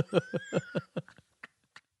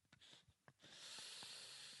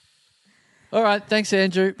 All right. Thanks,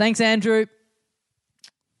 Andrew. Thanks, Andrew.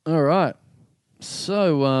 All right.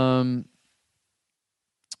 So,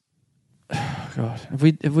 God, have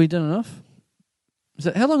we done enough?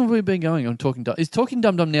 How long have we been going on Talking Dum? Is Talking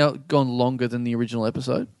Dum Dum now gone longer than the original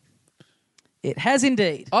episode? It has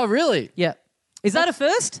indeed. Oh, really? Yeah. Is that a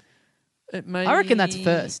first? It may... I reckon that's a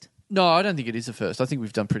first. No, I don't think it is a first. I think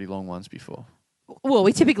we've done pretty long ones before. Well,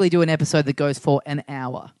 we typically do an episode that goes for an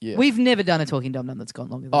hour. Yeah. We've never done a Talking Dum Dum that's gone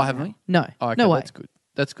longer than an haven't hour. we? No. Oh, okay, no way. That's good.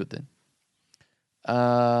 That's good then.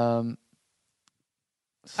 I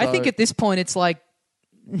think at this point it's like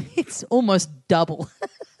it's almost double.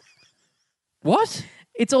 What?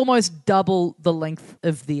 It's almost double the length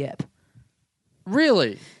of the ep.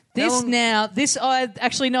 Really? Including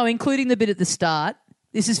the bit at the start,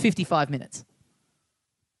 this is 55 minutes.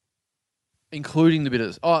 Including the bit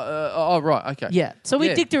of... right, okay. Yeah. So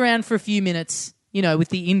we dicked around for a few minutes, with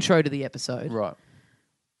the intro to the episode. Right.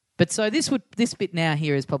 But so this bit now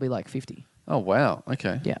here is probably like 50. Oh, wow.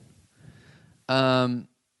 Okay. Yeah.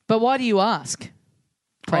 But why do you ask?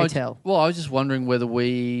 Pray tell. Well, I was just wondering whether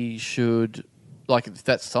we should, if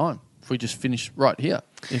that's time, if we just finish right here,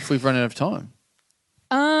 if we've run out of time.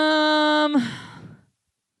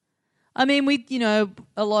 I mean,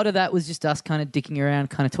 a lot of that was just us kind of dicking around,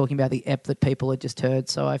 kind of talking about the ep that people had just heard.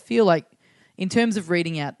 So I feel like in terms of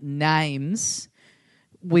reading out names,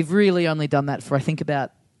 we've really only done that for, I think,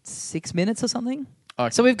 about 6 minutes or something.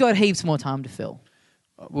 Okay. So we've got heaps more time to fill.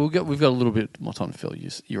 We've got a little bit more time to fill,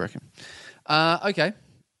 you reckon? Okay.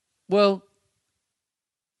 Well,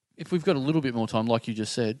 if we've got a little bit more time, like you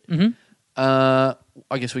just said, I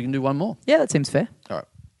guess we can do one more. Yeah, that seems fair. All right.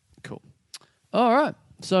 Cool. All right.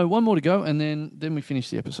 So one more to go, and then we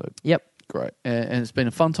finish the episode. Yep. Great. And it's been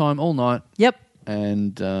a fun time all night. Yep.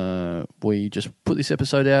 And we just put this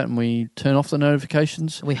episode out and we turn off the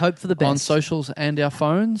notifications. We hope for the best. On socials and our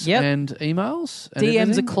phones and emails. And DMs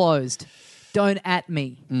everything. are closed. Don't at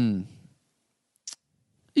me. You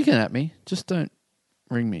can at me. Just don't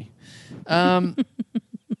ring me.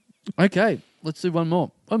 Okay, let's do one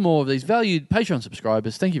more. One more of these valued Patreon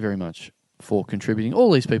subscribers. Thank you very much for contributing.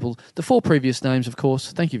 All these people. The 4 previous names, of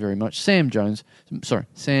course. Thank you very much. Sam Jones.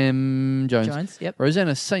 Yep.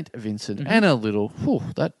 Rosanna St. Vincent. Anna Little. Whew,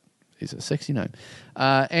 that is a sexy name.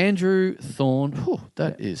 Andrew Thorne. Whew,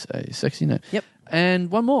 that is a sexy name. Yep. And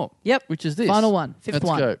one more. Yep. Which is this. Final one. Fifth Let's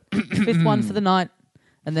one. go. Fifth one for the night.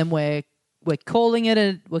 And then we're calling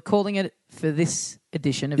it for this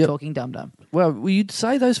edition of Talking Dum Dum. Well, you'd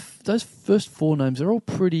say those first 4 names are all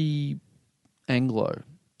pretty Anglo.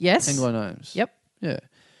 Yes. Anglo names. Yep. Yeah.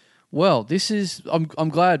 Well, this is. I'm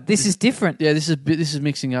glad. This is different. Yeah. This is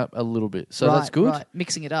mixing up a little bit. So that's good. Right.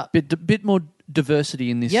 Mixing it up. Bit more diversity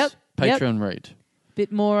in this Patreon read.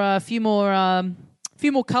 Bit more. A few more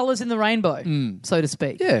colours in the rainbow, so to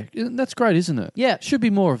speak. Yeah, that's great, isn't it? Yeah. Should be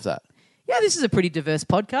more of that. Yeah. This is a pretty diverse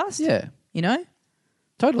podcast. Yeah.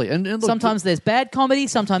 Totally. And look, sometimes there's bad comedy.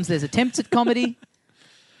 Sometimes there's attempts at comedy.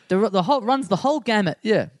 the whole runs the whole gamut.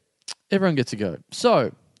 Yeah. Everyone gets a go.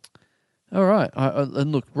 So. All right,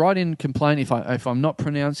 and look, write in, complain if I'm not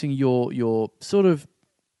pronouncing your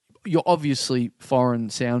obviously foreign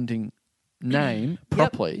sounding name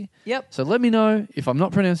properly. Yep. So let me know if I'm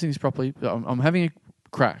not pronouncing this properly. I'm having a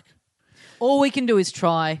crack. All we can do is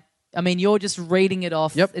try. I mean, you're just reading it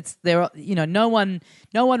off. Yep. It's there. No one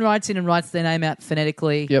writes in and writes their name out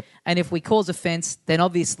phonetically. Yep. And if we cause offence, then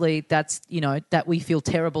obviously that's that we feel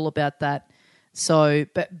terrible about that. So,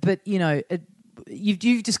 but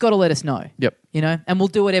you've just got to let us know. Yep. And we'll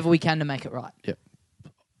do whatever we can to make it right. Yep.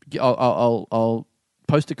 I'll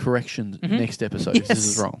post a correction next episode if this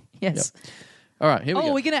is wrong. Yes. Yep. All right, here we go.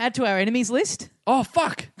 Are we going to add to our enemies list? Oh,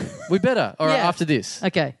 fuck. We better. All right, after this.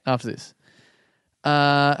 Okay. After this.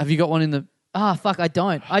 Have you got one in the... Fuck, I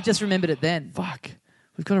don't. I just remembered it then. Fuck.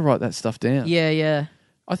 We've got to write that stuff down. Yeah.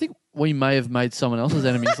 I think we may have made someone else's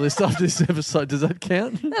enemies list after this episode. Does that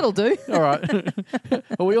count? That'll do. All right.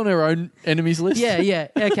 Are we on our own enemies list? Yeah.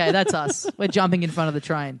 Okay, that's us. We're jumping in front of the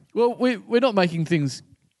train. Well, we're not making things,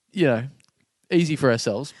 easy for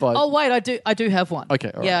ourselves. By... Oh, wait, I do have one.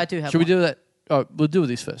 Okay, all right. Yeah, I do have one. Should we do that? Oh, we'll do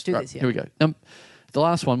this first. Do Right, this, yeah. Here we go. The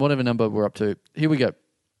last one, whatever number we're up to. Here we go.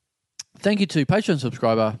 Thank you to Patreon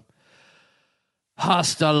subscriber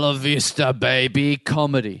Hasta la Vista Baby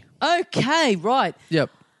Comedy. Okay, right. Yep.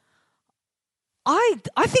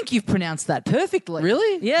 I think you've pronounced that perfectly.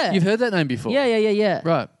 Really? Yeah. You've heard that name before? Yeah.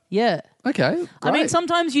 Right. Yeah. Okay. Great. I mean,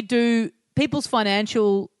 sometimes people's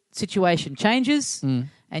financial situation changes and,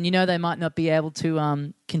 they might not be able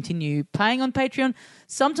to continue paying on Patreon.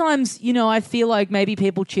 Sometimes, I feel like maybe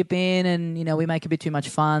people chip in and, we make a bit too much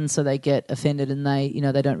fun, so they get offended and they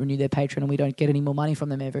don't renew their Patreon and we don't get any more money from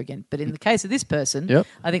them ever again. But in the case of this person, Yep.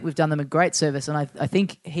 I think we've done them a great service, and I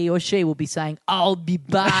think he or she will be saying, I'll be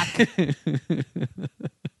back.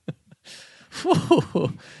 Are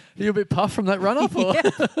you a bit puffed from that run-up? Or?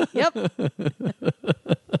 Yep.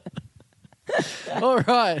 All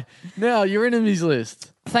right. Now, your enemies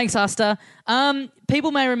list. Thanks, Asta.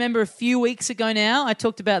 People may remember a few weeks ago now, I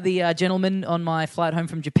talked about the gentleman on my flight home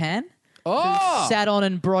from Japan who sat on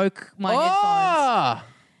and broke my headphones.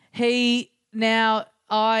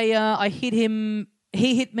 I hit him.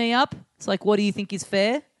 He hit me up. It's like, what do you think is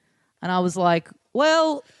fair? And I was like,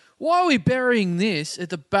 well... Why are we burying this at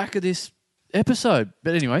the back of this episode?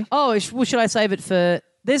 But anyway. Oh, should I save it for...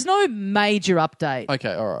 There's no major update.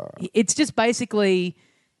 Okay, all right. It's just basically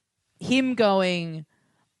him going,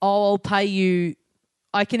 I'll pay you.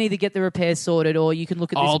 I can either get the repairs sorted or you can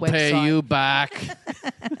look at this website. I'll pay you back.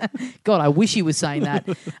 God, I wish he was saying that.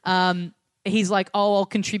 He's like, I'll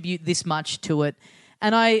contribute this much to it.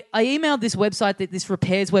 And I emailed this website, this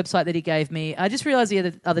repairs website that he gave me. I just realized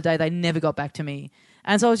the other day they never got back to me.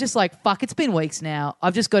 And so I was just like, fuck, it's been weeks now.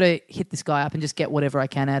 I've just got to hit this guy up and just get whatever I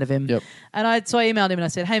can out of him. Yep. And so I emailed him and I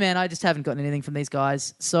said, hey, man, I just haven't gotten anything from these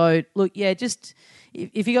guys. So, look, yeah, just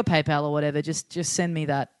if you got PayPal or whatever, just send me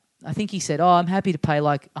that. I think he said, oh, I'm happy to pay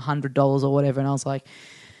like $100 or whatever. And I was like,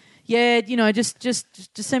 yeah, just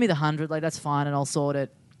send me the 100. Like, that's fine and I'll sort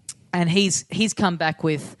it. And he's come back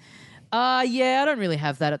with... yeah, I don't really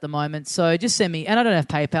have that at the moment, so just send me, and I don't have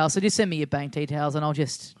PayPal, so just send me your bank details, and I'll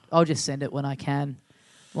just send it when I can.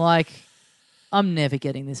 Like, I'm never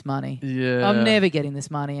getting this money. Yeah. I'm never getting this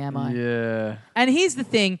money, am I? Yeah. And here's the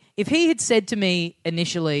thing: if he had said to me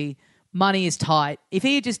initially, "Money is tight," if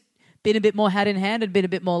he had just been a bit more hat in hand and been a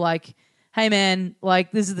bit more like, "Hey, man,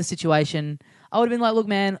 like this is the situation," I would have been like, "Look,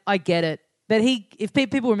 man, I get it." But if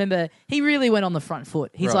people remember, he really went on the front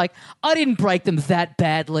foot. He's like, I didn't break them that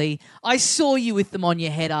badly. I saw you with them on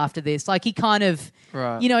your head after this. Like, he kind of,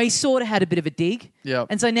 he sort of had a bit of a dig. Yep.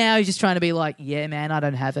 And so now he's just trying to be like, yeah, man, I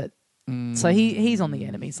don't have it. So he's on the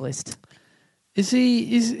enemies list. Is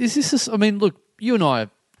he? Is this? I mean, look, you and I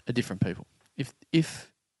are different people.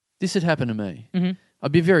 If this had happened to me,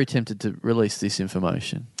 I'd be very tempted to release this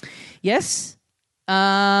information. Yes.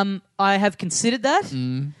 I have considered that.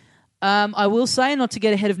 I will say, not to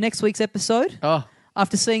get ahead of next week's episode,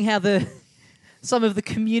 after seeing how some of the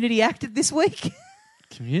community acted this week.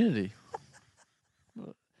 Community?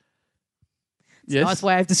 It's a nice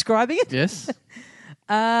way of describing it. Yes.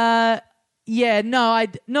 Yeah,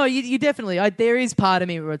 you definitely. There is part of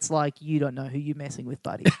me where it's like, you don't know who you're messing with,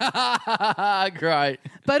 buddy. Great.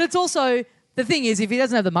 But it's also, the thing is, if he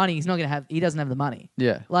doesn't have the money, he doesn't have the money.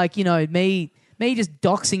 Yeah. Like, me just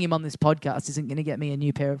doxing him on this podcast isn't going to get me a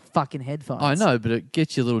new pair of fucking headphones. I know, but it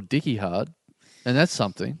gets your little dicky hard, and that's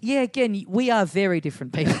something. Yeah, again, we are very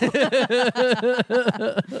different people.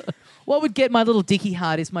 What would get my little dicky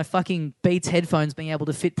hard is my fucking Beats headphones being able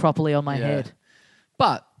to fit properly on my head.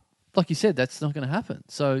 But, like you said, that's not going to happen.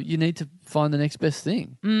 So you need to find the next best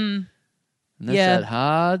thing. And that's that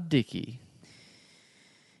hard dicky.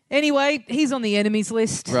 Anyway, he's on the enemies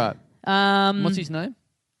list. Right. What's his name?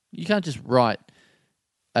 You can't just write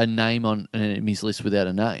a name on an enemies list without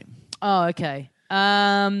a name. Oh, okay.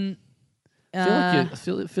 I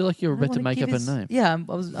feel like you're about to make up a name. Yeah,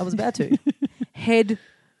 I was about to.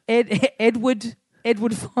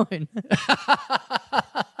 Edward Phone.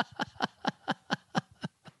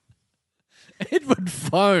 Edward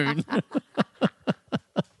Phone.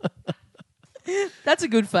 That's a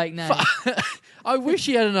good fake name. I wish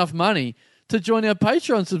he had enough money to join our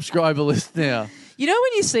Patreon subscriber list now. You know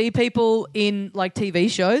when you see people in like TV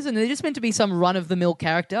shows and they're just meant to be some run-of-the-mill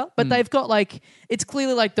character, but they've got like, it's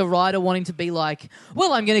clearly like the writer wanting to be like,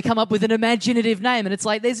 well, I'm going to come up with an imaginative name. And it's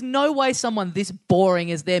like, there's no way someone this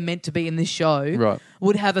boring as they're meant to be in this show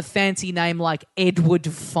would have a fancy name like Edward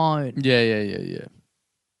Phone. Yeah.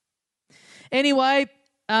 Anyway,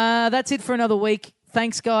 that's it for another week.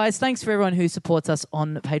 Thanks, guys. Thanks for everyone who supports us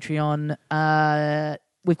on Patreon.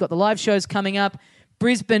 We've got the live shows coming up.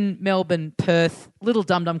 Brisbane, Melbourne, Perth,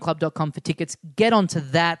 littledumdumclub.com for tickets. Get onto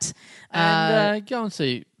that. And go and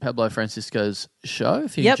see Pablo Francisco's show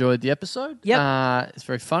if you enjoyed the episode. Yep. It's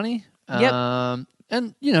very funny. Yep.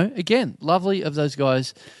 And, again, lovely of those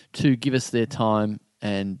guys to give us their time,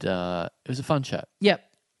 and it was a fun chat. Yep.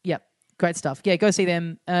 Great stuff. Yeah, go see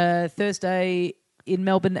them Thursday in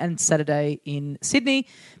Melbourne and Saturday in Sydney.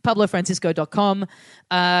 PabloFrancisco.com.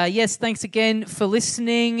 Yes, thanks again for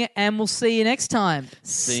listening, and we'll see you next time.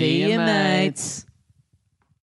 See you, mates.